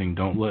same thing.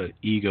 Don't let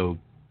ego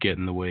get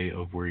in the way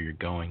of where you're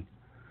going.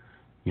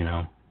 You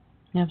know.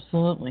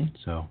 Absolutely.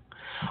 So,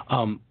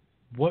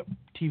 what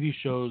TV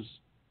shows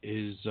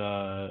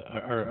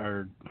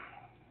are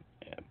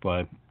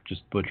but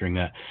just butchering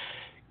that.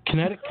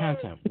 Kinetic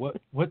content.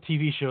 What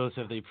TV shows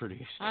have they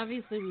produced?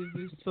 Obviously,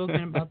 we've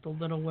spoken about the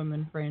Little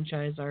Women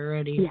franchise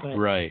already,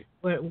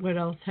 but what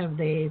else have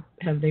they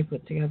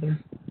put together?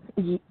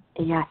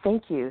 Yeah,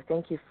 thank you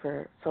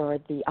for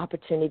the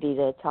opportunity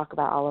to talk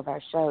about all of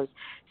our shows.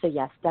 So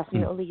yes,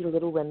 definitely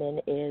Little Women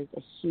is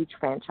a huge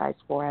franchise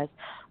for us.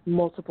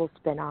 Multiple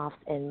spin-offs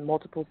in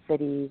multiple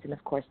cities, and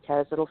of course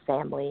Tara's Little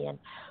Family, and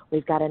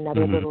we've got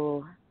another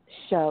little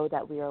show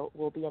that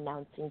we'll be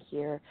announcing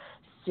here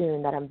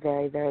soon that I'm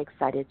very, very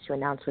excited to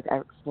announce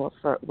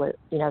for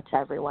you know, to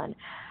everyone.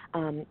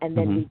 And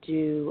then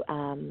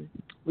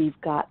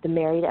we've got the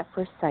Married at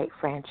First Sight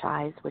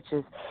franchise, which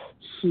is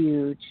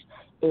huge.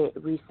 It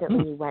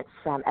recently went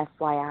from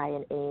FYI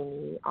and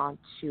A&E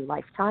onto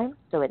Lifetime,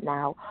 so it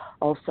now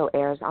also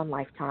airs on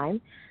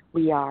Lifetime.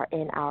 We are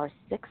in our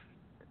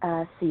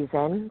 6th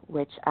season,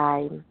 which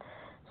I'm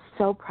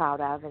so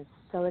proud of and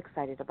so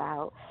excited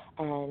about,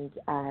 and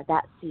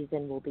that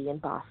season will be in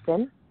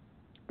Boston.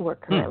 We're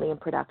currently in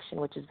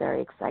production, which is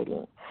very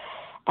exciting.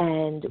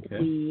 And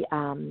we,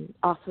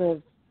 off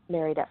of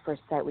Married at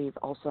First Sight, we've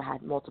also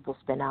had multiple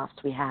spin-offs.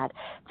 We had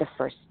The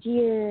First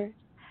Year,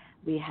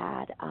 we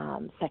had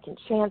Second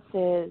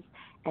Chances,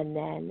 and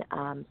then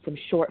some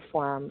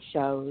short-form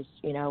shows,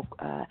 you know,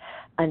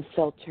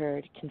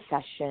 Unfiltered,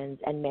 Confessions,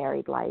 and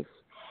Married Life.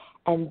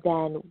 And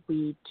then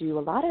we do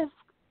a lot of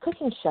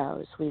cooking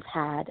shows. We've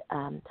had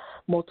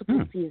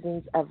multiple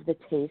seasons of The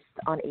Taste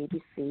on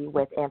ABC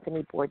with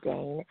Anthony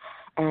Bourdain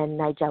and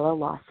Nigella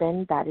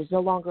Lawson. That is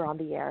no longer on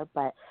the air,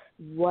 but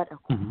what a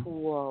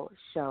cool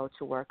show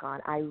to work on.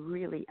 I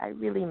really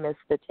miss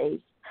The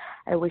Taste.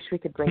 I wish we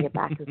could bring it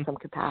back in some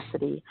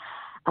capacity.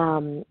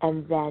 And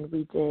then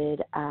we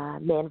did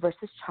Man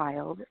vs.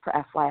 Child for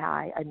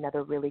FYI,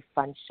 another really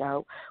fun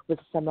show with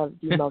some of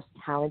the most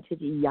talented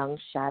young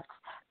chefs,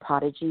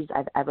 prodigies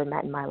I've ever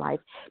met in my life.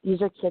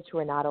 These are kids who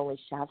are not only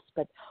chefs,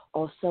 but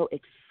also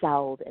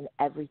excelled in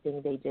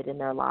everything they did in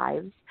their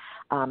lives.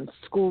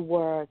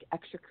 Schoolwork,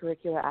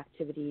 extracurricular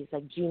activities,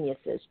 like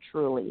geniuses,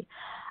 truly.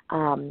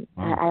 I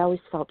always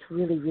felt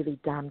really, really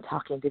dumb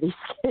talking to these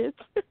kids.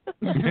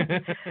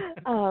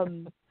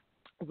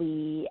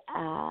 We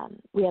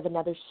have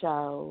another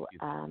show,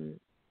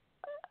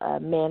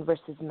 Man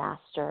vs.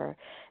 Master,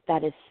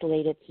 that is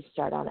slated to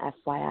start on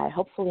FYI,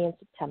 hopefully in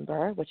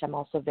September, which I'm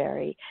also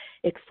very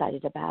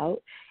excited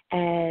about.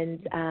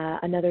 And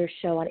another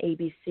show on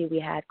ABC we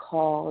had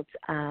called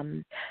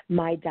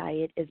My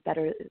Diet is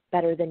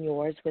Better Than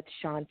Yours with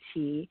Sean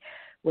T.,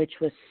 which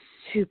was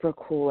super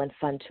cool and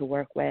fun to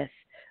work with.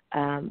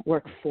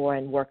 Work for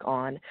and work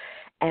on.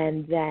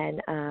 And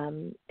then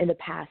in the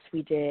past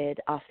we did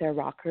Off Their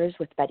Rockers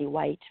with Betty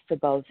White for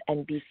both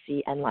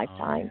NBC and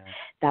Lifetime.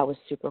 That was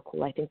super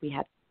cool. I think we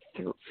had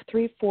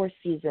 4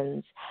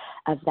 seasons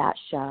of that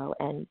show.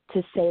 And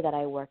to say that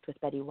I worked with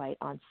Betty White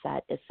on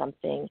set is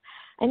something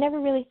I never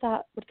really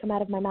thought would come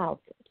out of my mouth.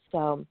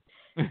 So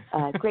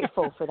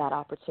grateful for that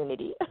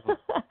opportunity.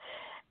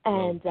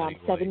 And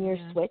 7 Year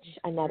Switch,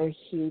 another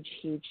huge,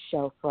 huge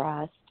show for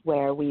us,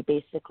 where we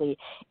basically,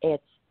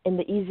 it's in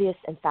the easiest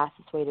and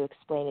fastest way to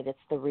explain it, it's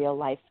the real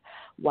life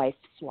wife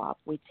swap.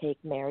 We take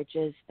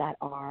marriages that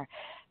are,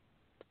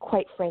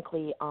 quite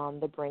frankly, on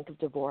the brink of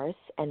divorce,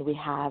 and we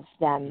have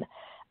them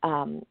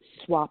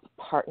swap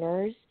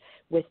partners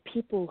with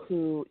people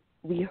who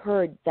we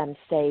heard them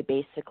say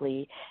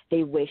basically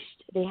they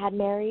wished they had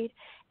married,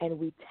 and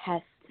we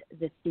test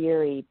the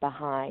theory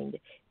behind,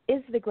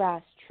 is the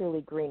grass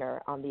truly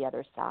greener on the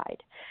other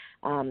side?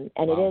 And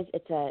wow.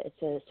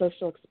 It's a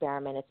social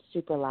experiment. It's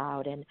super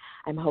loud, and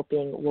I'm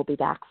hoping we'll be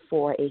back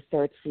for a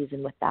 3rd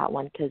season with that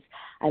one, because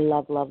I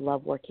love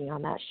working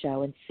on that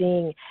show and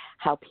seeing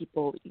how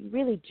people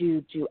really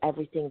do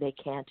everything they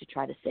can to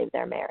try to save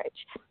their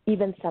marriage,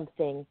 even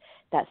something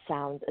that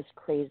sounds as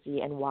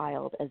crazy and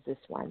wild as this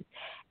one.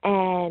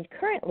 And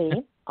currently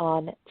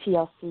on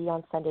TLC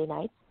on Sunday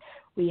nights,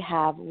 we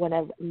have one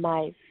of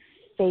my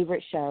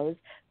favorite shows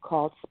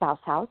called Spouse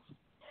House,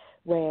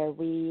 where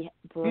we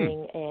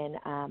bring in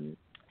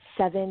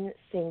 7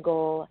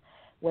 single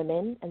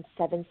women and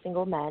 7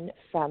 single men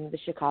from the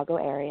Chicago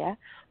area.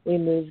 We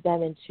move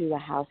them into a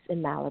house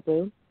in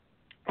Malibu.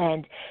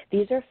 And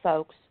these are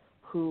folks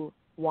who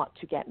want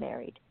to get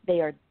married.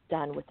 They are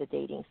done with the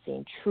dating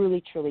scene,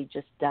 truly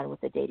just done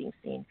with the dating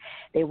scene.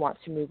 They want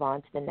to move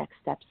on to the next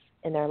steps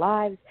in their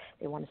lives.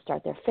 They want to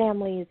start their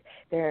families.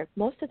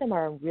 Most of them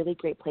are in really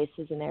great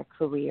places in their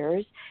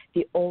careers.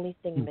 The only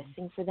thing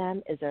missing for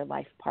them is their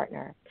life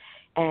partner.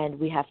 And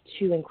we have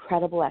 2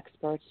 incredible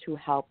experts who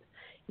help,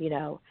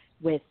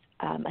 with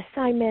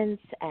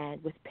assignments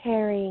and with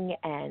pairing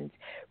and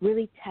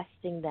really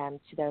testing them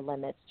to their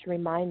limits to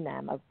remind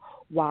them of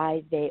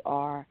why they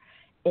are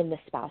in the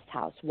spouse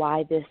house,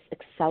 why this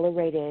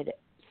accelerated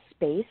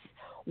space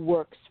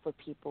works for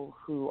people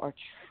who are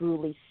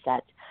truly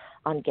set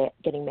on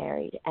getting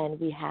married. And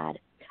we had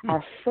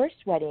our first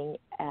wedding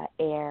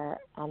air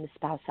on the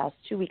Spouse House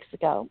 2 weeks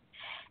ago.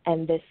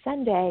 And this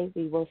Sunday,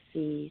 we will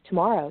see,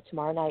 tomorrow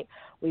night,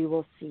 we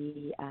will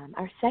see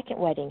our second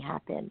wedding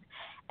happen.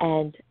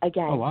 And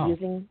again,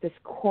 using this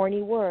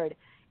corny word,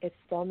 it's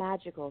so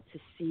magical to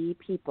see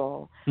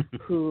people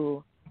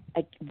who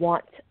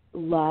want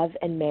love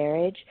and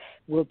marriage,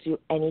 will do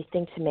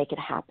anything to make it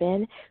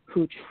happen,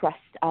 who trust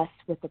us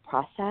with the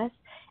process,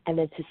 and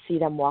then to see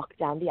them walk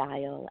down the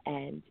aisle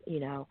and,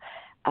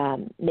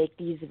 make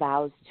these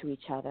vows to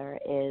each other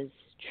is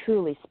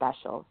truly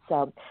special.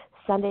 So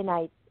Sunday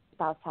night,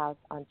 Spouse House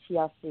on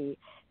TLC,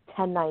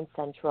 10/9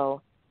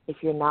 Central. If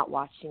you're not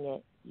watching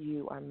it,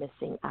 you are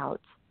missing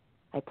out.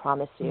 I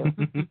promise you.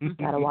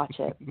 Gotta watch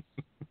it.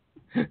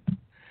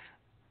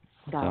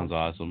 So, sounds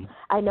awesome.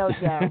 I know,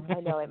 Joe.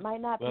 I know. It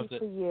might not be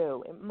for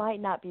you. It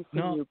might not be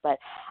for you, but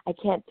I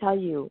can't tell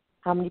you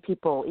how many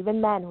people, even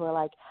men, who are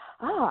like,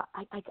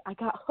 I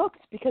got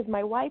hooked because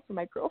my wife or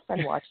my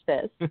girlfriend watched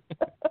this.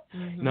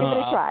 No,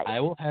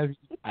 I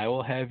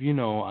will have you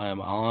know,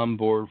 I'm all on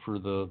board for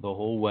the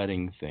whole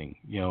wedding thing.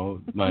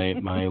 My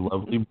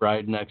lovely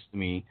bride next to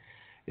me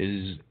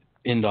is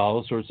into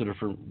all sorts of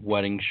different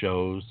wedding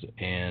shows,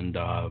 and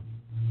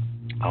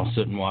I'll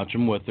sit and watch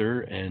them with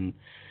her. And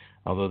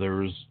although there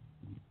was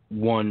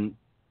one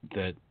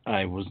that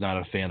I was not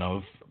a fan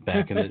of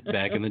back in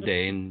the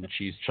day, and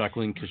she's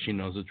chuckling because she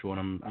knows which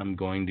one I'm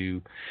going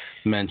to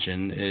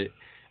mention.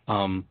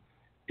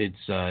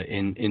 It's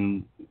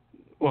in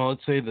well,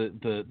 let's say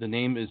the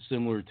name is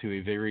similar to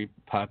a very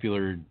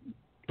popular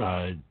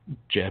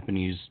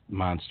Japanese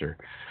monster.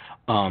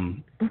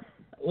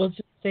 Well,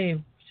 just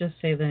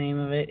say the name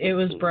of it. It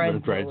was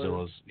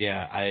Bridezilla's.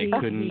 Yeah, I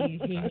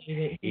couldn't.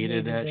 He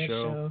hated that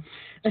show.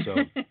 So,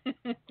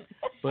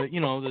 but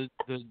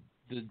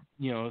the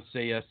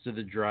say yes to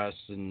the dress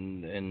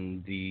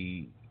and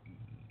the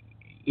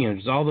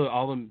just all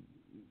the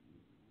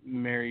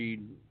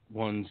married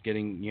ones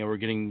getting we're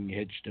getting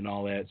hitched and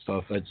all that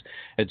stuff.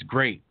 It's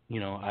great.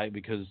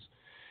 Because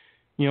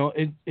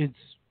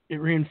it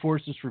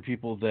reinforces for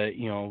people that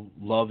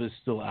love is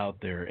still out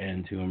there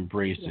and to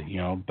embrace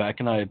it.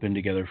 Beck and I have been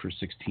together for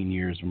 16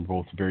 years, and we're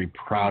both very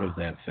proud of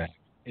that fact.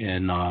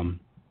 And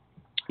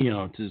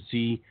to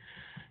see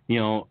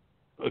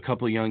a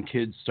couple of young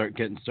kids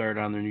getting started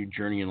on their new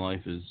journey in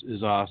life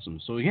is awesome.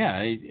 So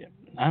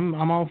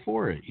I'm all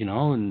for it,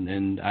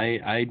 and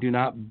I do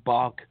not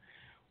balk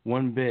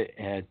one bit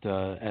at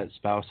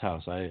Spouse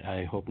House.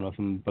 I hope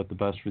nothing but the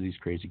best for these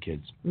crazy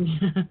kids.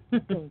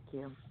 Thank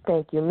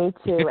you. Me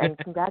too. And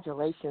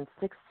congratulations,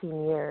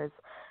 16 years.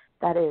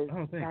 That is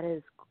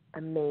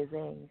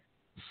amazing.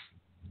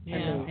 Yeah,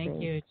 amazing.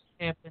 Thank you. It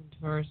just happened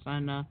for us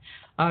on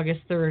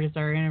August 3rd is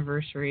our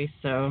anniversary.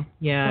 So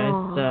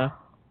yeah,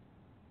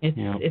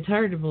 It's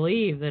hard to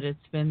believe that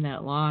it's been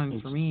that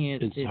long for me.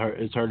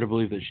 It's hard to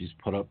believe that she's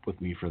put up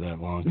with me for that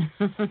long.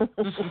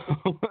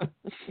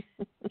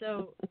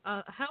 So,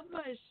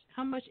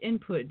 how much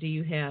input do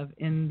you have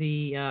in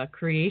the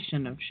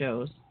creation of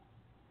shows?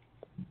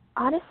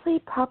 Honestly,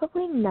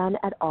 probably none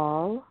at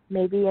all.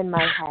 Maybe in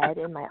my head,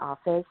 in my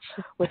office,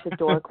 with the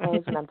door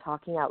closed, and I'm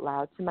talking out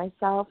loud to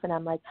myself, and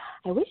I'm like,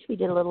 I wish we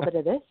did a little bit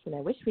of this, and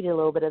I wish we did a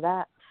little bit of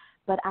that.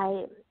 But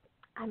I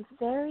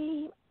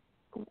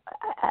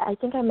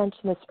think I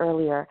mentioned this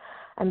earlier.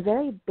 I'm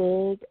very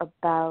big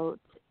about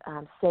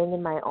staying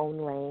in my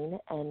own lane,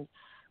 and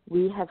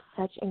we have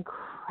such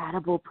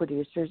incredible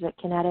producers at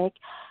Kinetic,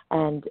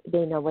 and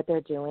they know what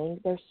they're doing.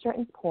 There's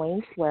certain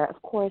points where,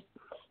 of course,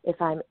 if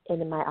I'm in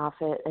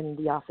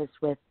the office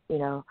with,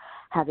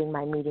 having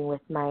my meeting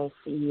with my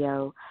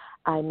CEO,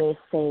 I may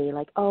say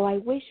like, oh, I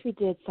wish we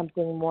did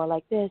something more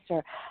like this,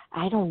 or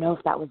I don't know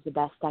if that was the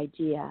best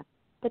idea.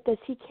 But does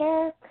he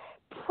care?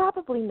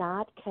 Probably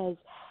not, because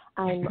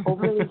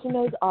he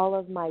knows all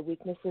of my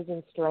weaknesses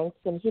and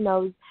strengths, and he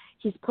knows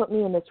he's put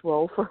me in this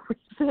role for a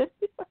reason.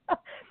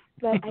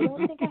 But I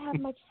don't think I have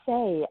much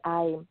say.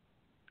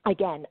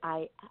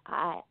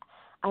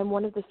 I'm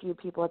one of the few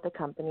people at the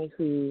company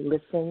who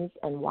listens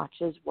and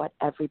watches what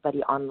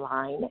everybody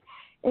online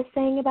is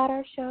saying about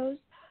our shows.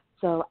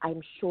 So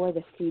I'm sure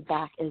the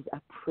feedback is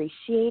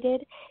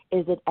appreciated.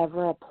 Is it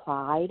ever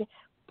applied?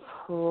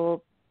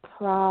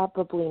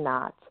 Probably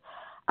not.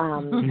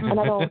 And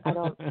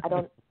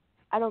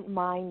I don't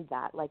mind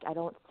that. Like, I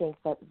don't think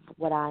that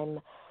what I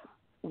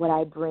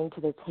bring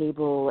to the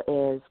table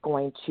is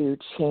going to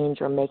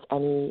change or make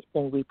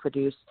anything we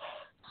produce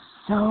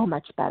so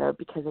much better,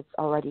 because it's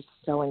already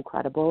so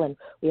incredible and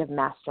we have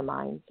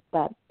masterminds.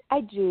 But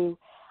I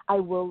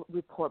will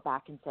report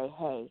back and say,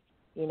 hey,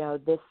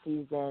 this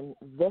season,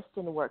 this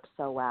didn't work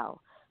so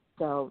well.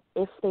 So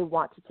if they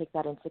want to take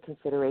that into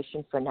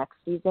consideration for next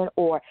season,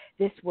 or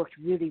this worked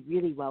really,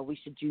 really well, we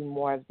should do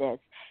more of this.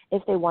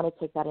 If they want to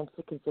take that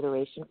into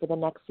consideration for the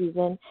next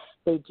season,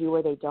 they do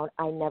or they don't.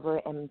 I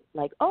never am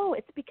like, oh,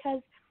 it's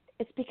because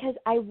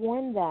I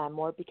warned them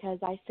or because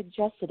I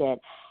suggested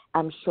it.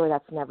 I'm sure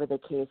that's never the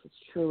case. It's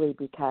truly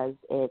because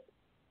it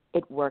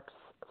works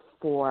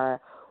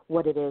for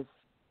what it is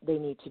they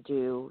need to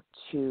do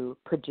to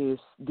produce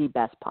the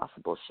best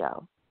possible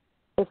show,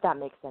 if that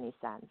makes any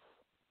sense.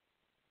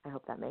 I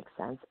hope that makes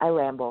sense. I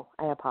ramble.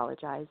 I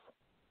apologize.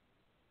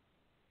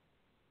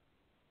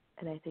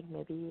 And I think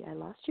maybe I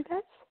lost you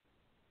guys.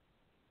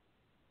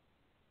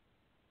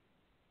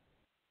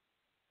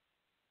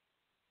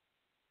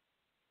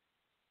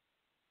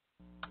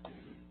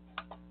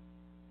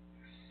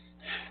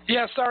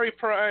 Yeah, sorry,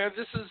 Paria.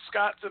 This is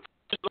Scott. It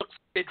looks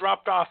like they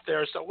dropped off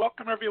there. So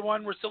welcome,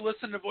 everyone. We're still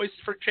listening to Voices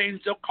for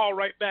Change. They'll call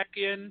right back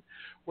in.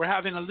 We're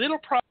having a little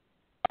problem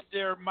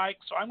there, Mike.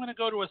 So I'm going to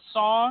go to a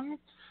song.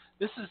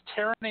 This is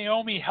Tara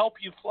Naomi,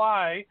 Help You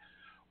Fly.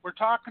 We're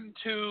talking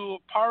to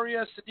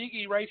Paria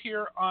Sadighi right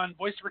here on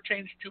Voices for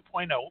Change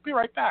 2.0. We'll be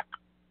right back.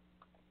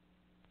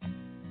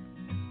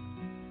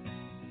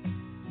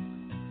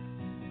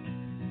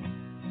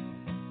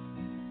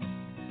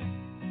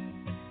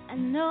 I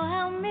know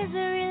how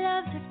misery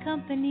loves her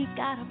company.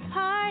 Got a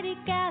party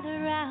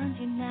gathered around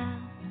you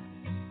now.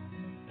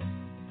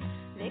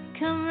 They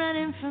come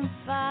running from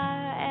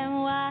far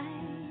and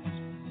wide,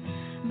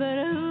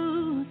 but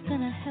who's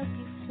gonna help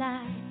you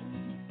fly?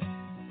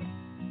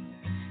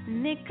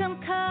 And they come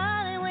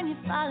calling when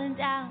you're falling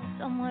down.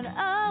 Someone to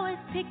always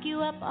pick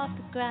you up off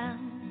the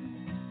ground.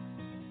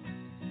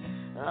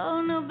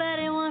 Oh,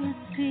 nobody wanna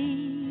see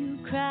you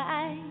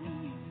cry,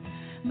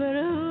 but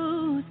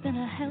who's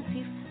gonna help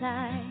you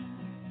fly?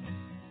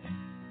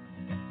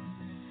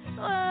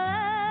 Whoa,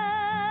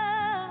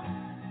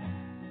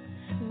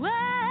 whoa,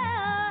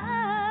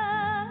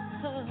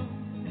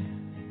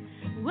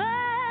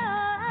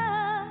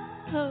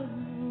 whoa,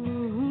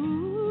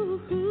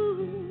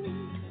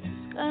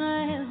 who's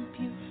gonna help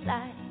you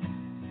fly?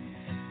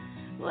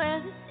 Well,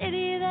 the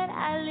city that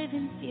I live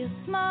in feels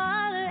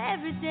smaller.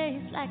 Every day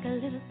is like a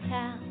little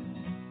town.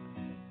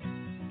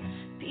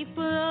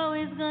 People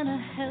always gonna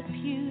help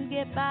you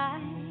get by,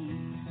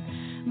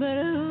 but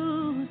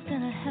who's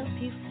gonna help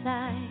you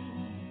fly?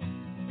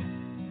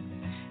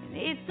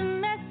 It's a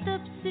messed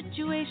up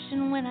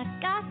situation when I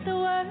got the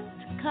word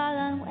to call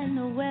on when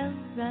the well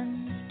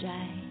runs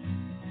dry.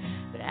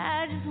 But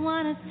I just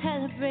wanna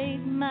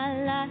celebrate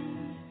my life,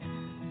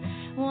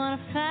 wanna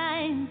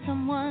find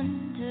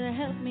someone to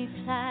help me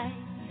fly.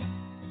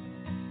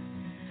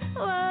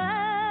 Whoa.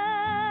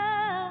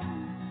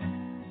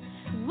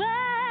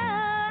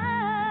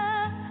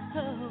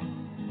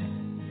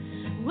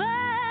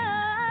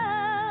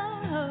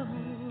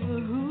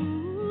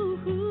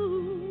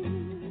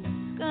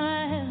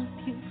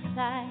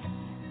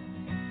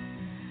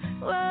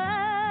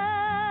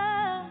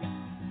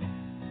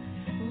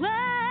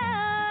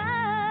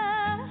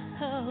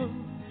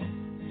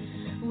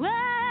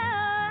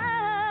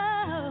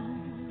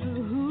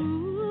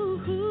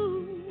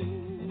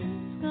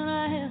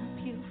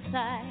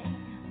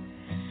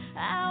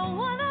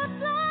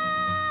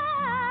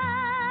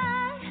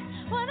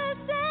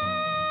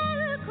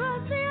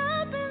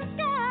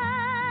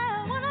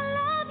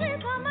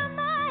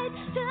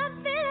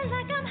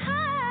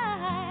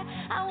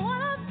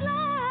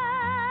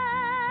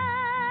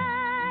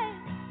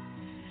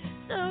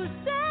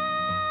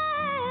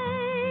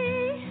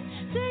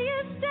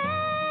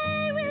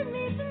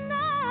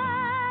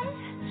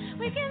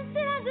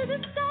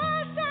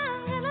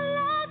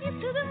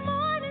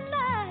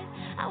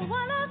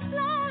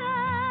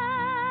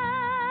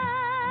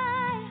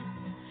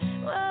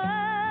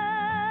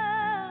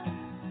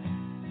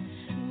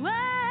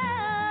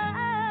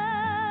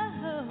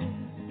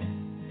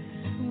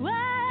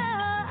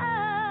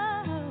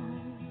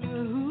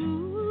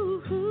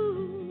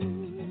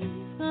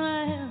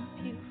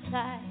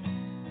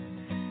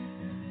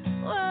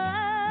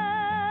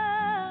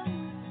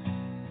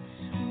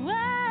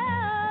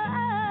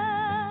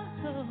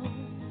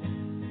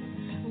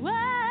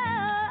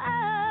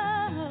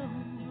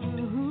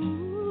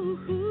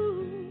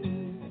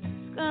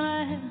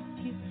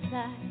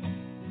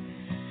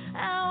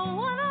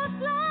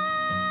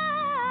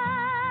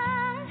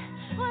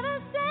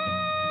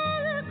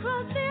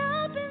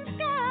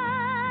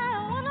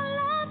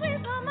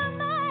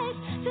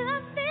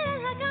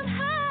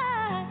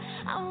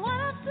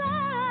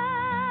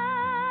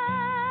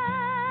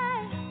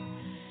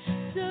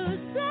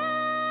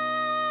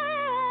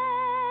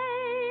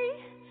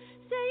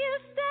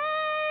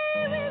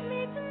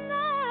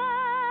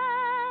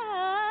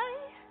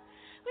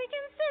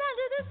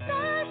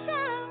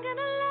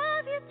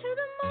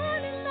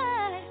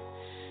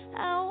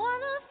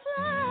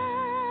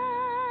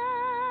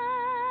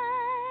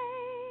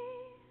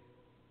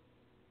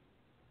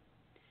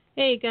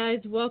 Hey guys,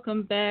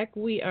 welcome back.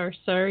 We are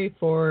sorry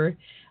for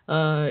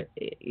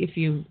if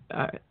you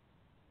got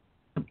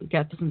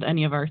to listen to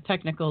any of our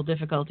technical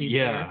difficulties.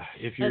 Yeah,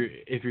 there.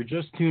 if you're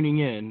just tuning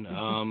in,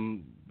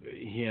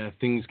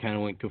 things kind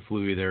of went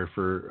kaflooey there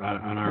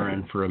on our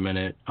end for a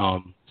minute.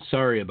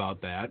 Sorry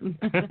about that.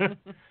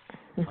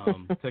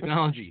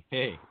 Technology,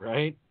 hey,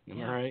 right?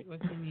 Am I right?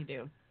 What can you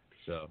do?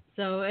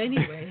 So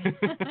anyway,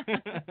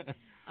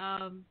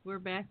 we're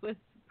back with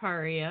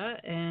Paria,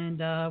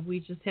 and we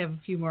just have a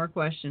few more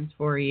questions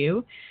for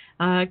you.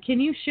 Can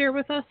you share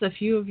with us a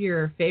few of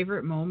your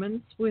favorite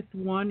moments with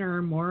one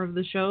or more of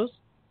the shows?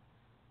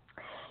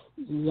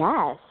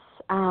 Yes.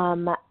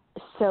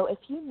 So if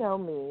you know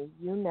me,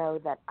 you know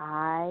that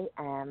I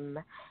am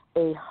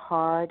a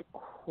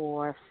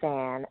hardcore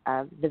fan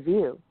of The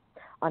View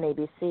on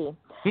ABC.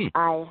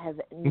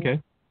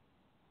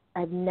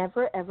 I've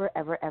never, ever,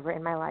 ever, ever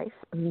in my life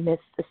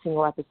missed a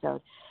single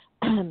episode.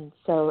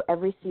 So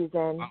every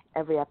season,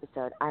 every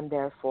episode, I'm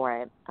there for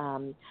it.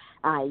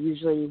 I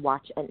usually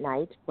watch at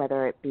night,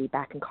 whether it be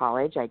back in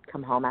college. I'd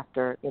come home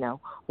after,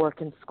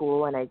 work and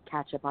school, and I'd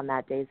catch up on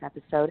that day's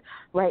episode.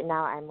 Right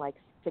now, I'm like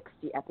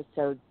 60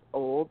 episodes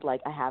old.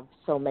 Like, I have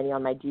so many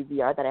on my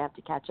DVR that I have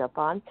to catch up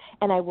on,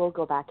 and I will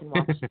go back and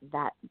watch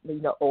that,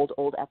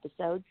 old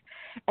episodes.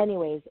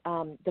 Anyways,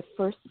 the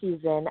first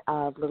season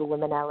of Little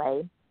Women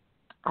LA,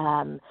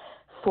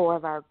 4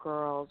 of our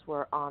girls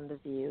were on The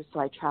View, so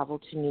I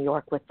traveled to New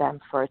York with them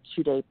for a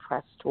 2-day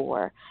press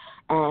tour.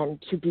 And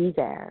to be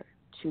there,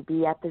 to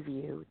be at The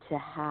View,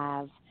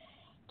 to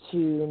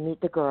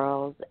meet the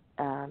girls,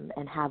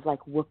 and have, like,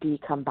 Whoopi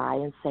come by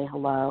and say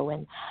hello.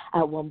 And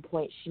at one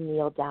point she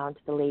kneeled down to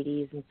the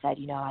ladies and said,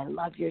 I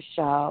love your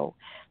show.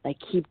 Like,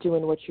 keep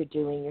doing what you're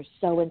doing. You're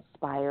so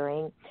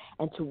inspiring.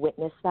 And to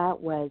witness that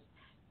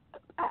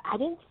I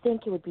didn't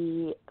think it would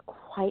be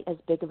quite as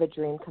big of a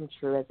dream come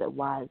true as it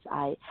was.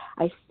 I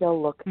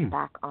still look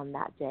back on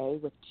that day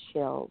with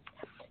chills.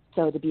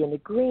 So to be in the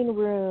green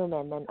room,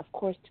 and then, of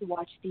course, to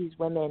watch these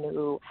women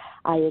who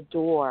I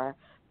adore,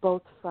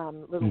 both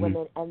from Little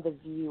Women and The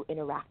View,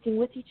 interacting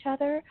with each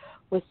other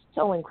was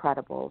so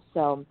incredible.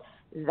 So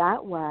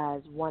that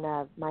was one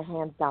of my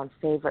hands-down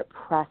favorite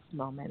press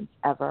moments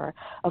ever.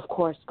 Of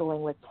course,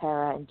 going with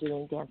Tara and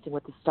doing Dancing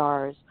with the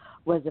Stars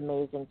was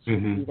amazing to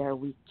be there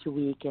week to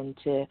week and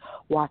to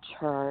watch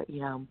her,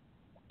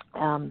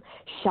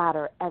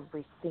 shatter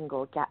every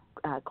single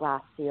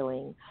glass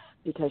ceiling,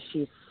 because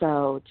she's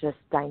so just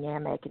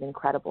dynamic and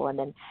incredible, and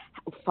then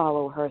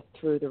follow her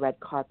through the red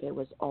carpet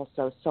was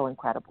also so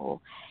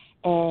incredible.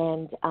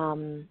 And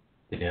I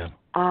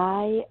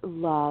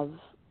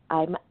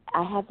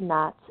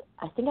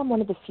think I'm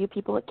one of the few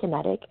people at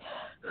Kinetic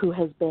who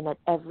has been at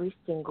every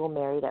single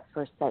Married at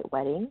First Sight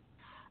wedding.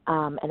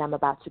 And I'm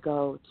about to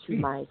go to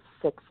my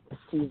 6th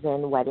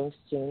season wedding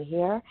soon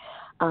here.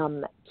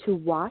 To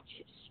watch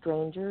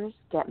strangers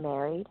get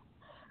married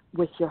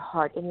with your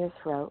heart in your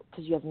throat,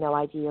 because you have no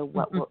idea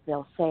what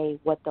they'll say,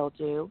 what they'll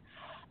do,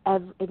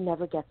 it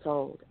never gets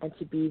old. And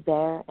to be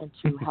there and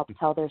to help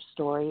tell their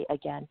story,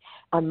 again,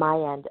 on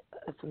my end,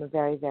 from a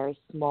very, very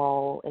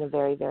small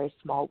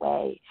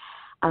way,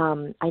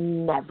 I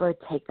never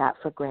take that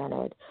for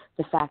granted.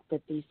 The fact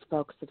that these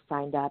folks have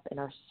signed up and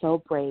are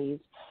so brave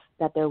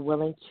that they're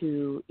willing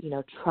to,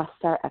 trust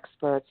our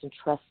experts and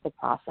trust the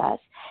process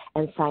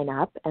and sign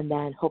up, and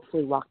then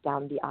hopefully walk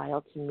down the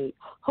aisle to meet,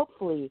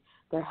 hopefully,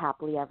 their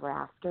happily ever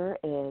after,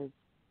 is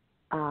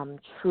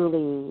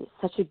truly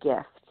such a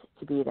gift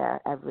to be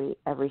there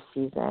every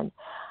season.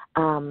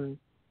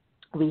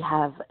 We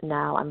have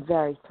now, I'm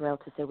very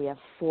thrilled to say, we have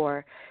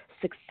 4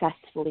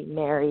 successfully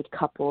married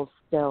couples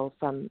still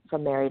from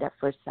Married at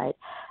First Sight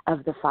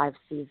of the 5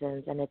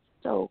 seasons, and it's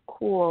so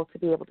cool to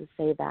be able to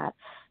say that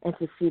and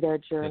to see their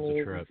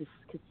journeys and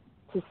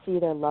to see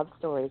their love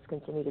stories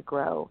continue to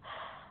grow.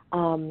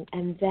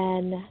 And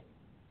then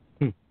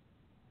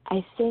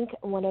I think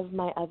one of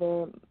my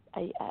other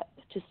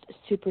just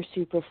super,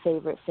 super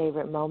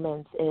favorite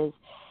moments is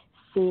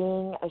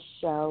seeing a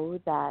show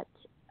that,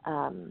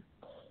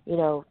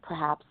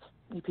 perhaps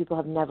you people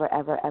have never,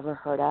 ever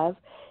heard of,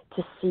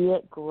 to see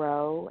it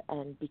grow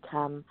and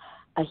become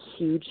a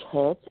huge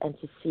hit, and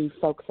to see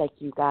folks like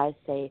you guys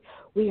say,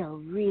 we are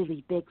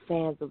really big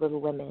fans of Little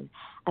Women.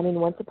 I mean,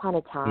 once upon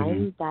a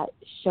time, that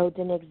show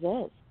didn't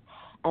exist.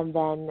 And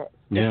then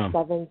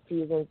 7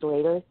 seasons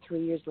later,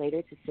 3 years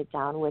later, to sit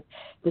down with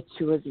the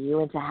 2 of you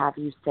and to have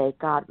you say,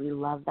 God, we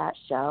love that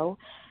show,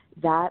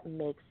 that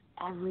makes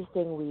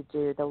everything we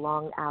do, the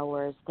long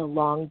hours, the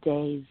long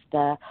days,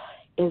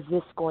 is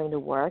this going to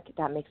work,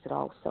 that makes it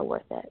all so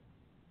worth it.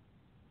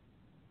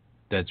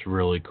 That's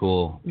really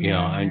cool.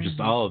 And just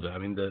all of it. I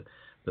mean, the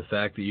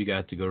fact that you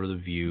got to go to The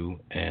View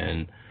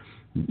and,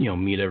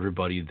 meet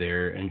everybody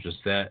there, and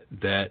just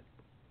that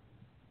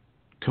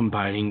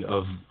combining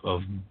of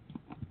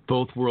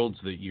both worlds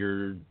that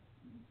you're,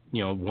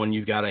 one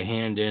you've got a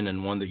hand in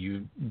and one that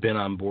you've been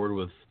on board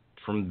with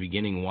from the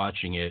beginning,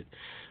 watching it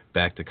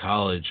back to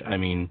college. I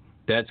mean,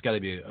 that's got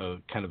to be a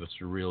kind of a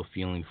surreal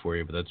feeling for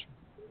you, but that's,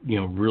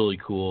 really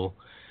cool.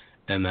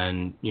 And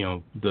then,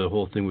 the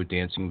whole thing with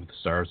Dancing with the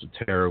Stars with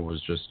Tara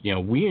was just,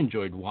 we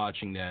enjoyed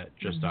watching that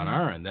just on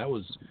our end. That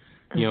was,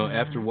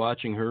 after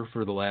watching her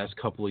for the last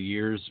couple of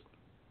years,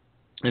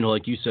 and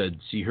like you said,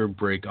 see her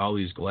break all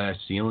these glass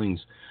ceilings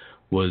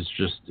was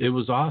just, it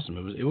was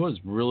awesome. It was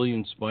really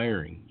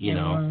inspiring, you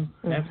know.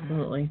 Was,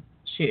 absolutely.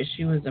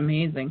 She was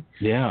amazing.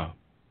 Yeah.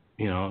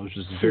 It was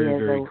just very,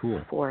 very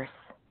cool. Force.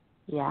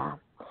 Yeah.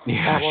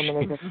 That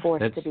woman is a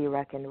force to be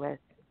reckoned with.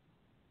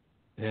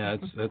 Yeah,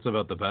 that's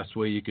about the best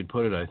way you could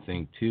put it, I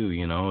think, too,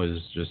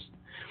 is just,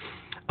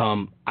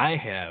 I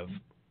have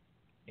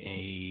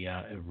a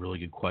really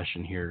good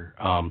question here.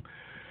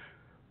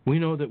 We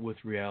know that with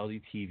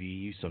reality TV,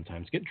 you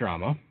sometimes get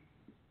drama.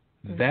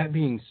 Mm-hmm. That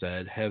being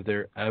said, have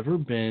there ever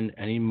been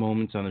any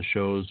moments on the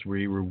shows where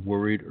you were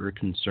worried or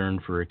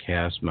concerned for a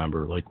cast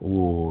member, like,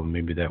 oh,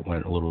 maybe that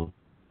went a little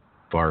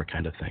far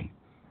kind of thing?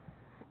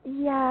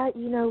 Yeah,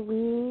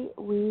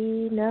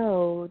 we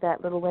know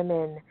that Little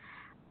Women,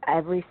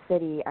 every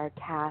city, our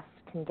cast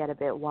can get a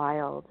bit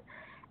wild.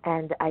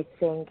 And I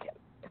think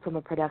from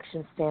a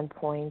production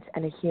standpoint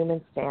and a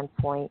human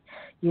standpoint,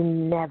 you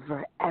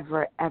never,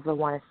 ever, ever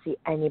want to see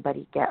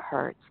anybody get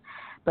hurt.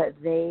 But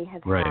they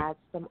have had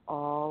some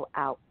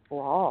all-out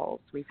brawls.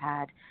 We've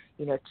had,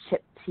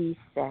 chipped teeth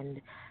and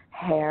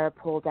hair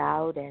pulled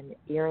out and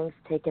earrings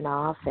taken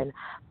off and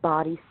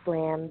bodies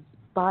slammed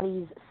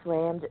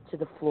to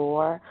the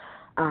floor.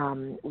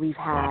 We've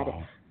had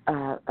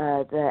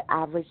the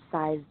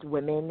average-sized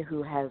women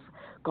who have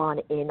gone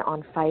in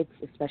on fights,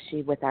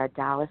 especially with our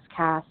Dallas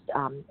cast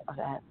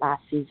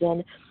last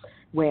season,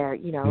 where,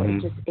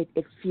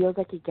 it feels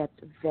like it gets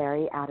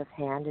very out of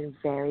hand and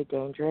very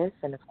dangerous.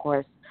 And, of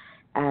course,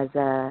 as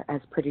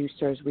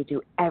producers, we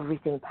do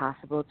everything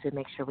possible to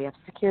make sure we have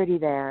security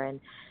there and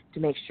to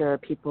make sure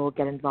people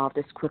get involved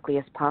as quickly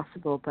as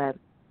possible. But,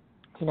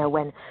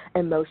 when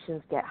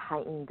emotions get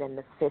heightened and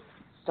the fists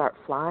start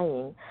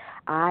flying,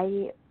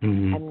 I'm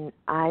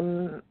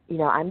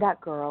that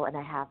girl, and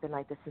I have been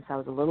like this since I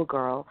was a little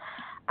girl.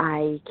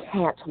 I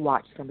can't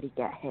watch somebody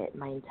get hit.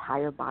 My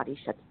entire body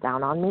shuts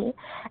down on me,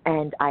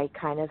 and I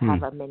kind of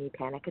have a mini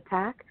panic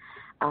attack.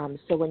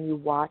 So when you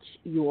watch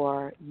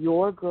your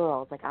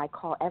girls, like I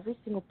call every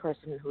single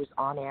person who's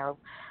on air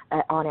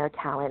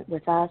talent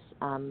with us,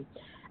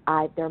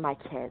 they're my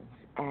kids,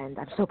 and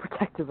I'm so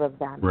protective of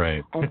them.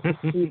 Right. And to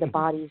see the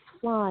bodies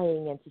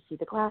flying and to see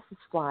the glasses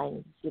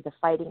flying, to see the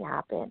fighting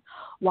happen,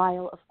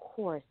 while of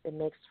course it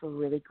makes for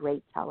really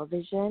great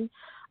television,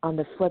 on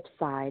the flip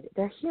side,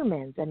 they're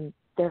humans and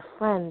they're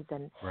friends,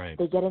 and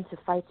they get into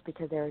fights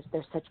because there's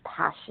such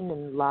passion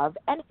and love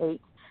and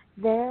hate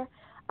there.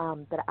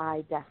 But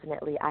I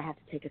have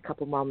to take a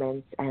couple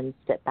moments and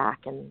sit back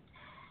and,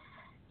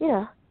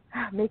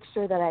 make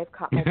sure that I've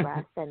caught my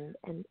breath. And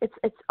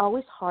it's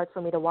always hard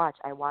for me to watch.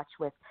 I watch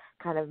with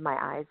kind of my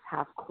eyes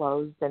half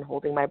closed and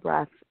holding my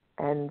breath.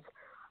 And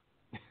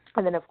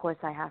then, of course,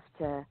 I have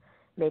to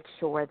make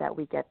sure that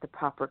we get the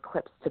proper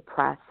clips to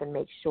press and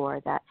make sure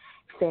that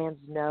fans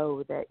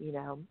know that,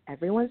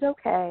 everyone's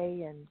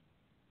okay. And,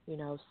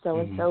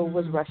 so-and-so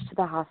was rushed to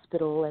the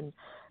hospital and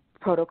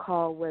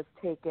protocol was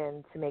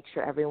taken to make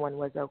sure everyone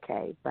was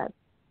okay. But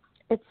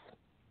it's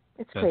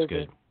crazy.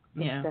 Good.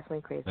 Yeah, it's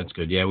definitely crazy. That's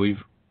good. Yeah, we've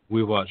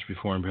watched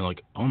before and been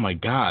like, oh my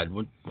God,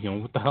 what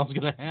the hell's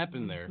gonna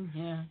happen there?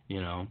 Yeah.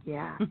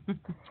 Yeah.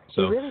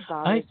 So it really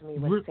bothers me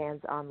when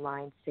fans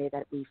online say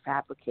that we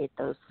fabricate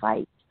those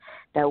fights,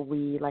 that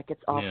we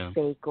it's all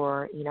fake,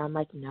 or I'm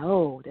like,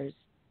 no,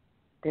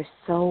 there's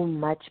so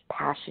much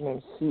passion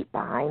and heat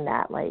behind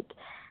that. Like,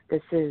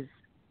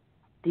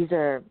 these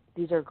are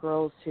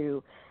girls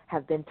who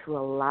have been through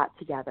a lot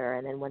together,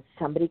 and then when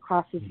somebody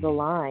crosses the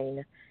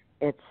line,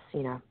 it's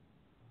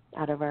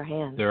out of our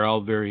hands. They're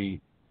all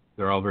very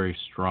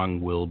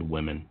strong-willed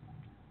women.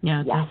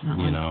 Yeah,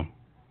 definitely.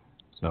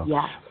 So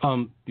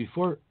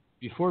before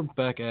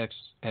Beck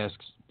asks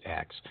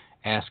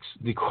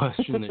the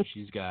question that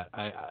she's got,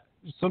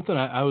 something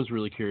I was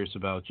really curious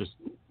about, just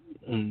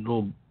a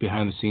little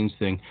behind-the-scenes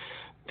thing.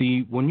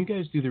 When you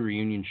guys do the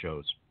reunion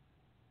shows,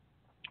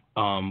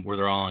 where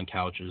they're all on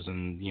couches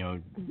and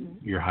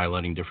you're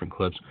highlighting different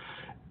clips,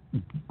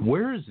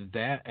 where is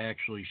that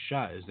actually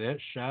shot? Is that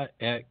shot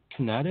at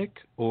Kinetic,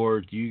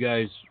 or do you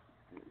guys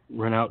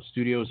rent out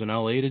studios in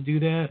LA to do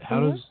that? How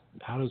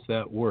does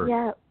that work?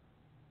 Yeah,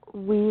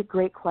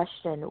 great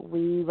question.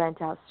 We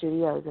rent out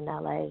studios in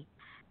LA.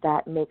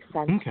 That makes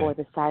sense for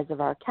the size of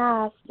our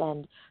cast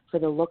and for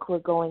the look we're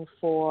going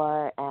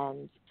for,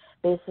 and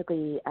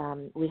basically,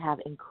 we have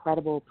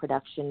incredible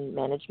production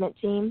management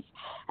teams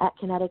at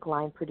Kinetic,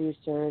 line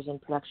producers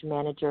and production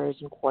managers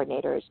and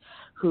coordinators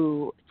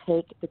who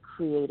take the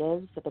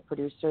creatives that the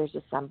producers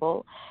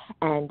assemble,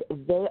 and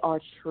they are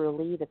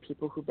truly the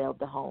people who build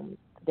the homes.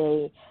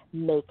 They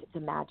make the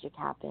magic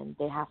happen.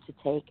 They have to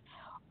take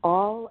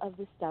all of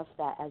the stuff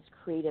that as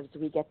creatives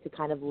we get to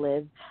kind of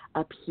live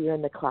up here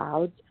in the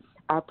clouds.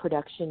 Our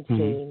production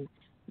team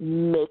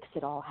makes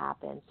it all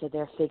happen. So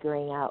they're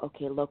figuring out,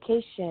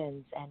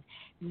 locations and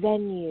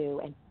venue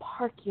and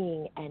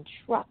parking and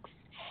trucks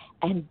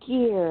and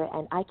gear,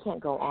 and I can't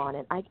go on.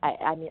 And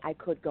I mean, I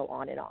could go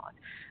on and on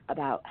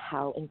about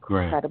how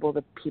incredible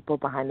the people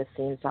behind the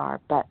scenes are.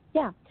 But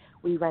yeah,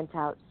 we rent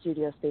out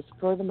studio space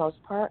for the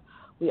most part.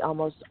 We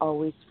almost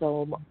always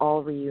film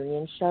all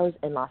reunion shows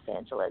in Los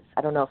Angeles.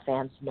 I don't know if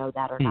fans know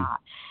that or not,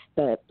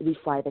 but we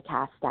fly the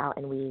cast out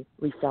and we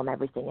film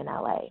everything in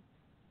LA.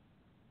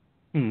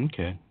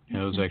 Okay.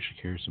 Yeah, I was actually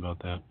curious about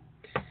that.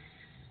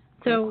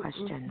 So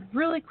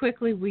really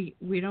quickly,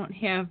 we don't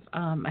have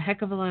a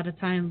heck of a lot of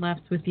time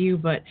left with you,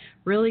 but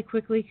really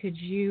quickly, could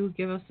you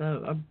give us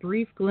a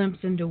brief glimpse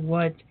into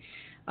what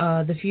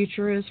the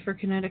future is for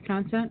Kinetic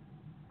content?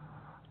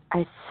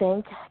 I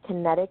think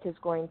Kinetic is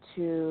going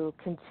to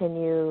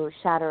continue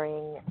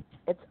shattering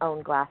its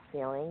own glass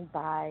ceiling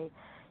by,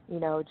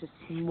 just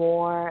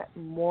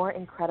more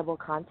incredible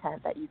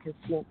content that you can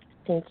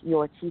sink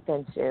your teeth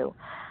into.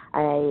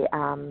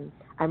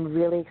 I'm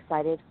really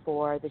excited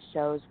for the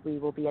shows we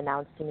will be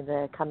announcing in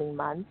the coming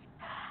months.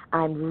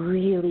 I'm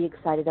really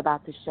excited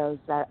about the shows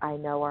that I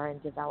know are in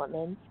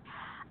development.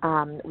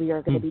 We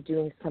are going to be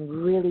doing some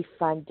really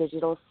fun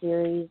digital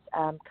series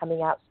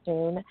coming out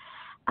soon.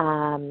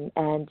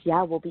 And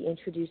yeah, we'll be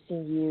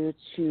introducing you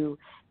to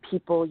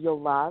people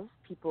you'll love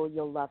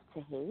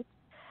to hate,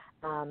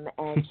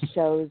 and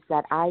shows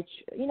that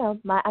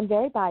I'm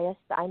very biased,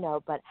 I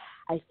know, but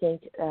I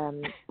think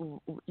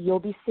you'll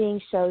be seeing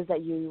shows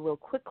that you will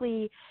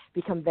quickly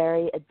become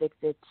very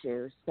addicted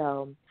to.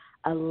 So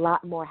a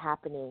lot more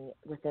happening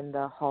within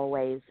the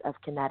hallways of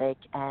Kinetic,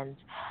 and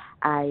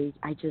I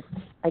just,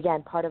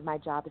 again, part of my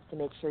job is to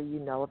make sure you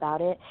know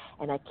about it,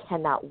 and I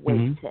cannot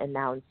wait to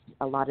announce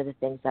a lot of the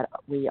things that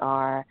we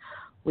are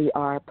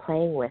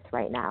playing with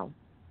right now.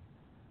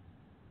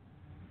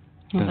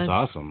 That's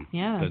awesome.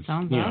 Yeah, that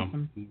sounds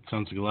awesome.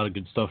 Sounds like a lot of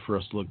good stuff for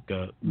us to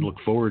look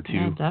forward to.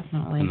 Yeah,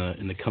 definitely.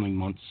 In the coming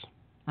months.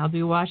 I'll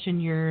be watching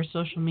your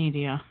social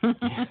media.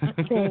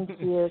 Thank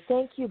you.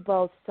 Thank you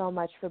both so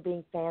much for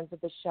being fans of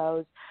the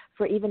shows,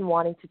 for even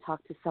wanting to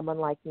talk to someone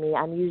like me.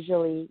 I'm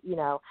usually,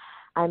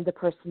 I'm the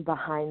person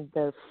behind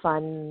the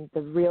fun,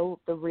 the real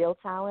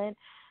talent.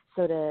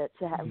 So to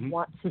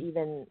want to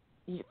even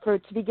to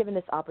be given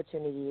this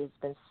opportunity has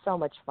been so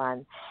much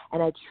fun,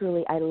 and I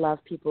love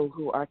people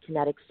who are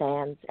Kinetic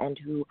fans and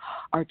who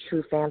are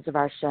true fans of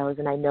our shows,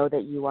 and I know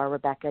that you are,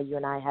 Rebecca. You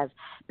and I have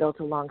built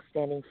a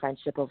long-standing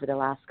friendship over the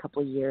last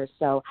couple of years,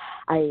 so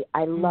I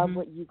love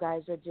what you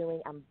guys are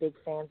doing. I'm big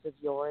fans of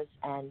yours,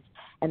 and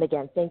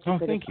again, thank you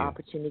for this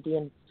opportunity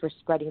and for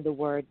spreading the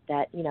word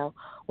that,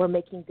 we're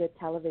making good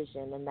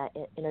television and that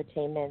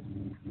entertainment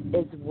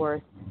is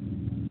worth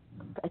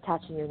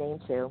attaching your name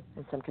to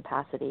in some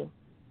capacity.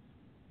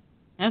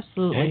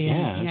 Absolutely.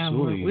 Yeah,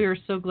 absolutely. We were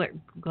so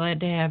glad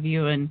to have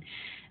you, and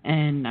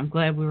I'm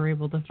glad we were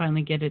able to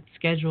finally get it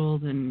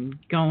scheduled and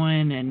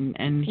going,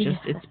 and just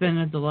it's been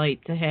a delight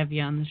to have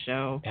you on the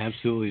show.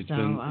 Absolutely. It's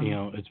been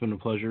it's been a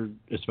pleasure,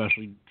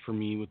 especially for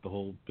me with the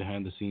whole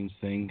behind the scenes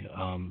thing.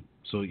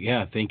 So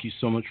yeah, thank you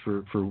so much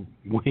for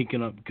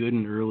waking up good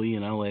and early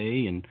in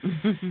LA and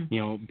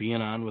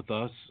being on with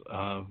us.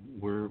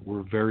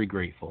 We're very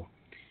grateful.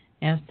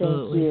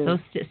 Absolutely.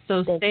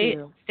 So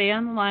stay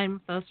on the line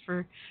with us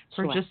for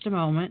just a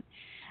moment.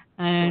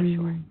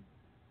 And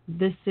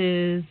this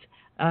is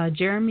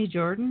Jeremy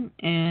Jordan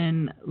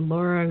and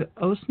Laura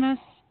Osnes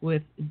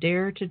with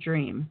Dare to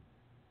Dream.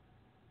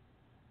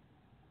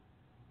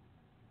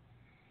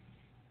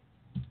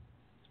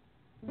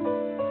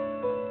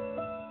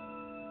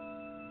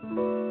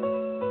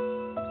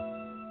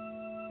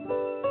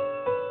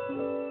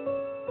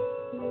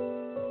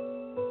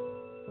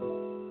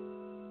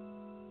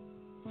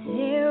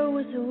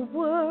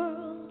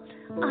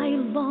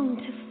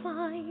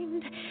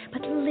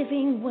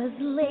 Living was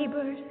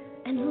labored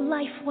and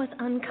life was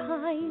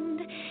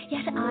unkind,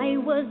 yet I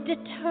was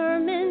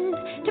determined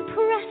to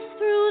press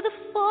through the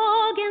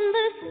fog and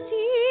the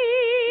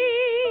steam.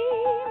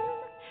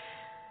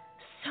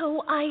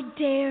 So I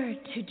dared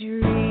to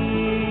dream.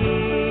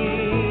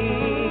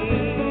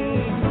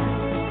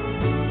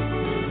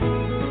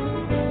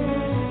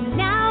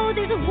 Now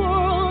there's a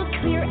world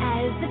clear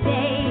as the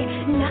day,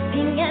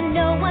 nothing and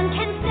no one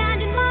can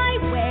stand in my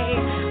way.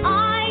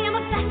 I am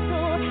a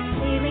vessel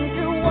sailing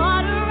through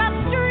water.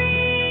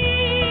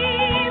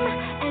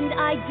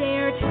 I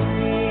dare to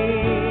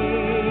dream.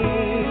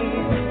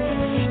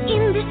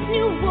 In this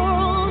new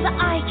world,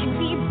 I can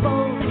be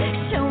bold.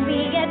 Show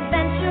me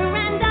adventure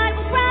and I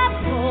will grab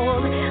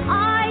hold.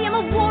 I am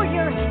a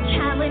warrior,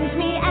 challenge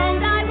me and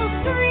I will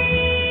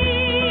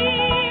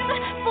scream.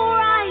 For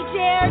I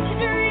dare to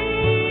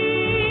dream.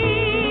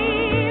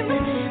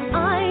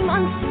 I'm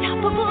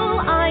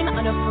unstoppable, I'm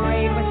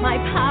unafraid. With my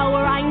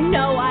power, I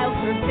know I'll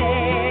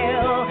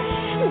prevail.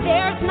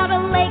 There's not a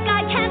lake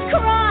I can't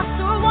cross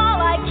or wall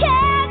I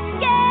can't.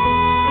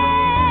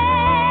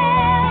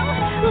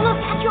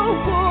 Look at your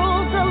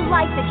world, the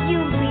life that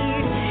you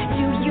lead.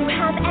 Do you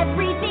have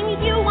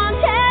everything you want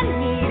and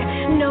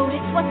need?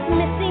 Notice what's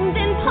missing,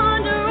 then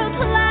ponder a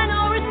plan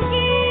or a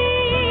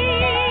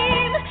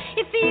scheme.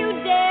 If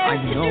you dare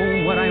I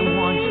know what I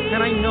want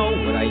and I know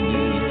what I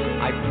need.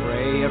 I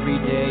pray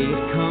every day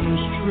it comes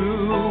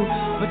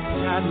But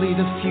sadly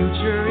the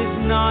future is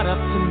not up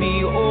to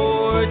me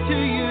or to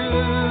you.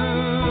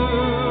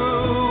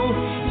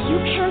 You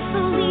can't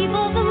believe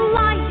all the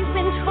lies you've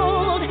been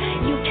told.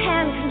 You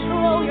can't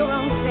control your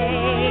own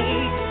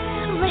fate.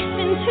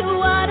 Listen to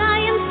what I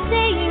am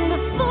saying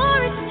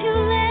before it's too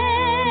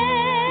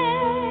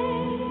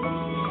late.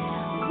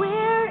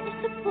 Where is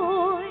the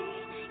boy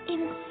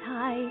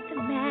inside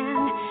the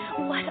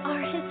man? What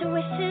are his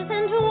wishes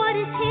and what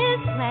is his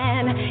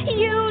plan?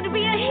 You'd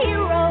be a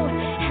hero,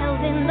 held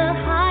in the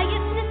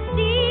highest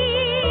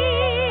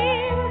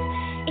esteem,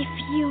 if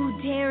you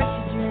dared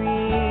to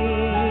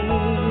dream.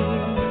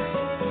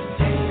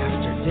 Day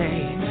after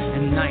day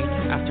and night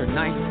after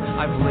night,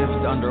 I've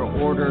lived under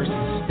orders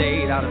and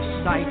stayed out of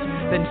sight.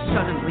 Then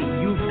suddenly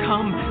you've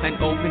come and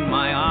opened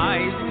my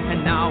eyes,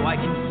 and now I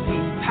can see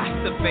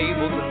past the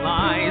fables and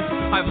lies.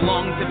 I've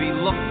longed to be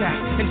looked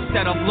at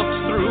instead of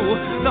looked through.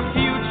 The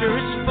future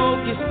is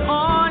focused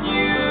on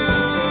you.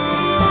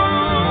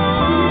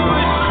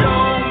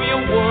 Show me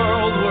a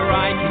world where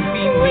I can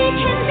be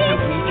me, and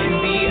we can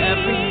be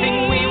everything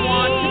we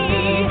want to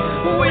be.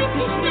 With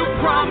this new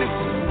promise,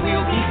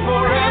 we'll be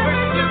forever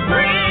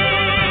supreme.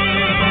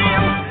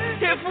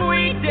 If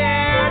we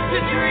dare to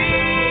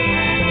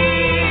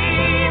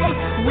dream,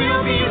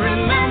 we'll be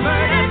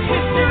remembered as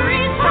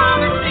history's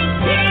promising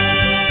team.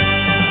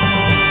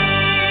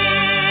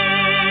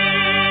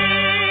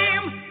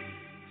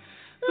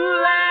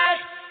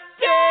 Let's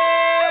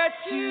dare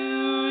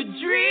to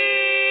dream.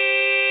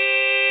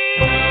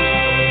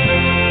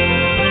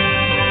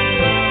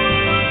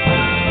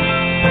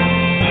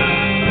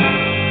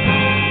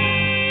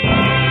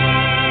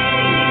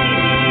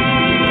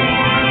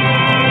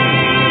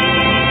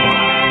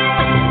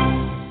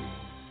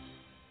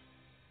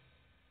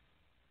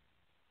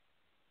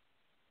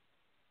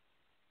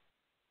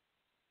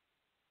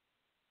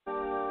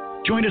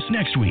 Join us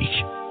next week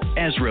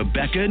as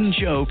Rebecca and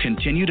Joe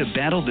continue to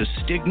battle the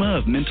stigma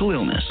of mental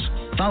illness.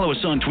 Follow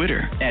us on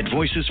Twitter at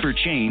Voices for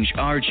Change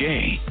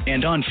RJ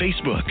and on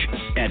Facebook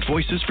at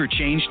Voices for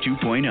Change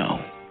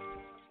 2.0.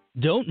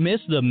 Don't miss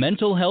the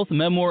Mental Health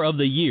Memoir of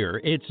the Year,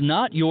 It's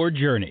Not Your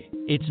Journey.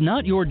 It's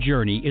Not Your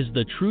Journey is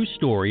the true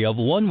story of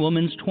one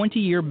woman's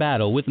 20-year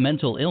battle with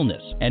mental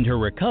illness and her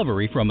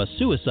recovery from a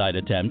suicide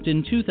attempt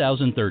in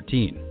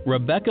 2013.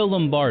 Rebecca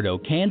Lombardo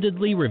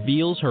candidly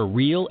reveals her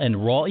real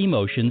and raw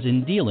emotions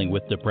in dealing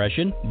with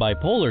depression,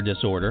 bipolar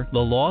disorder, the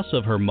loss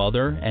of her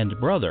mother and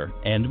brother,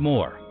 and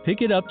more.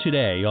 Pick it up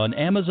today on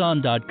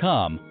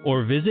Amazon.com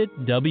or visit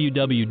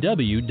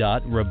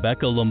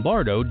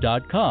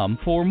www.RebeccaLombardo.com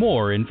for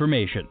more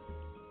information.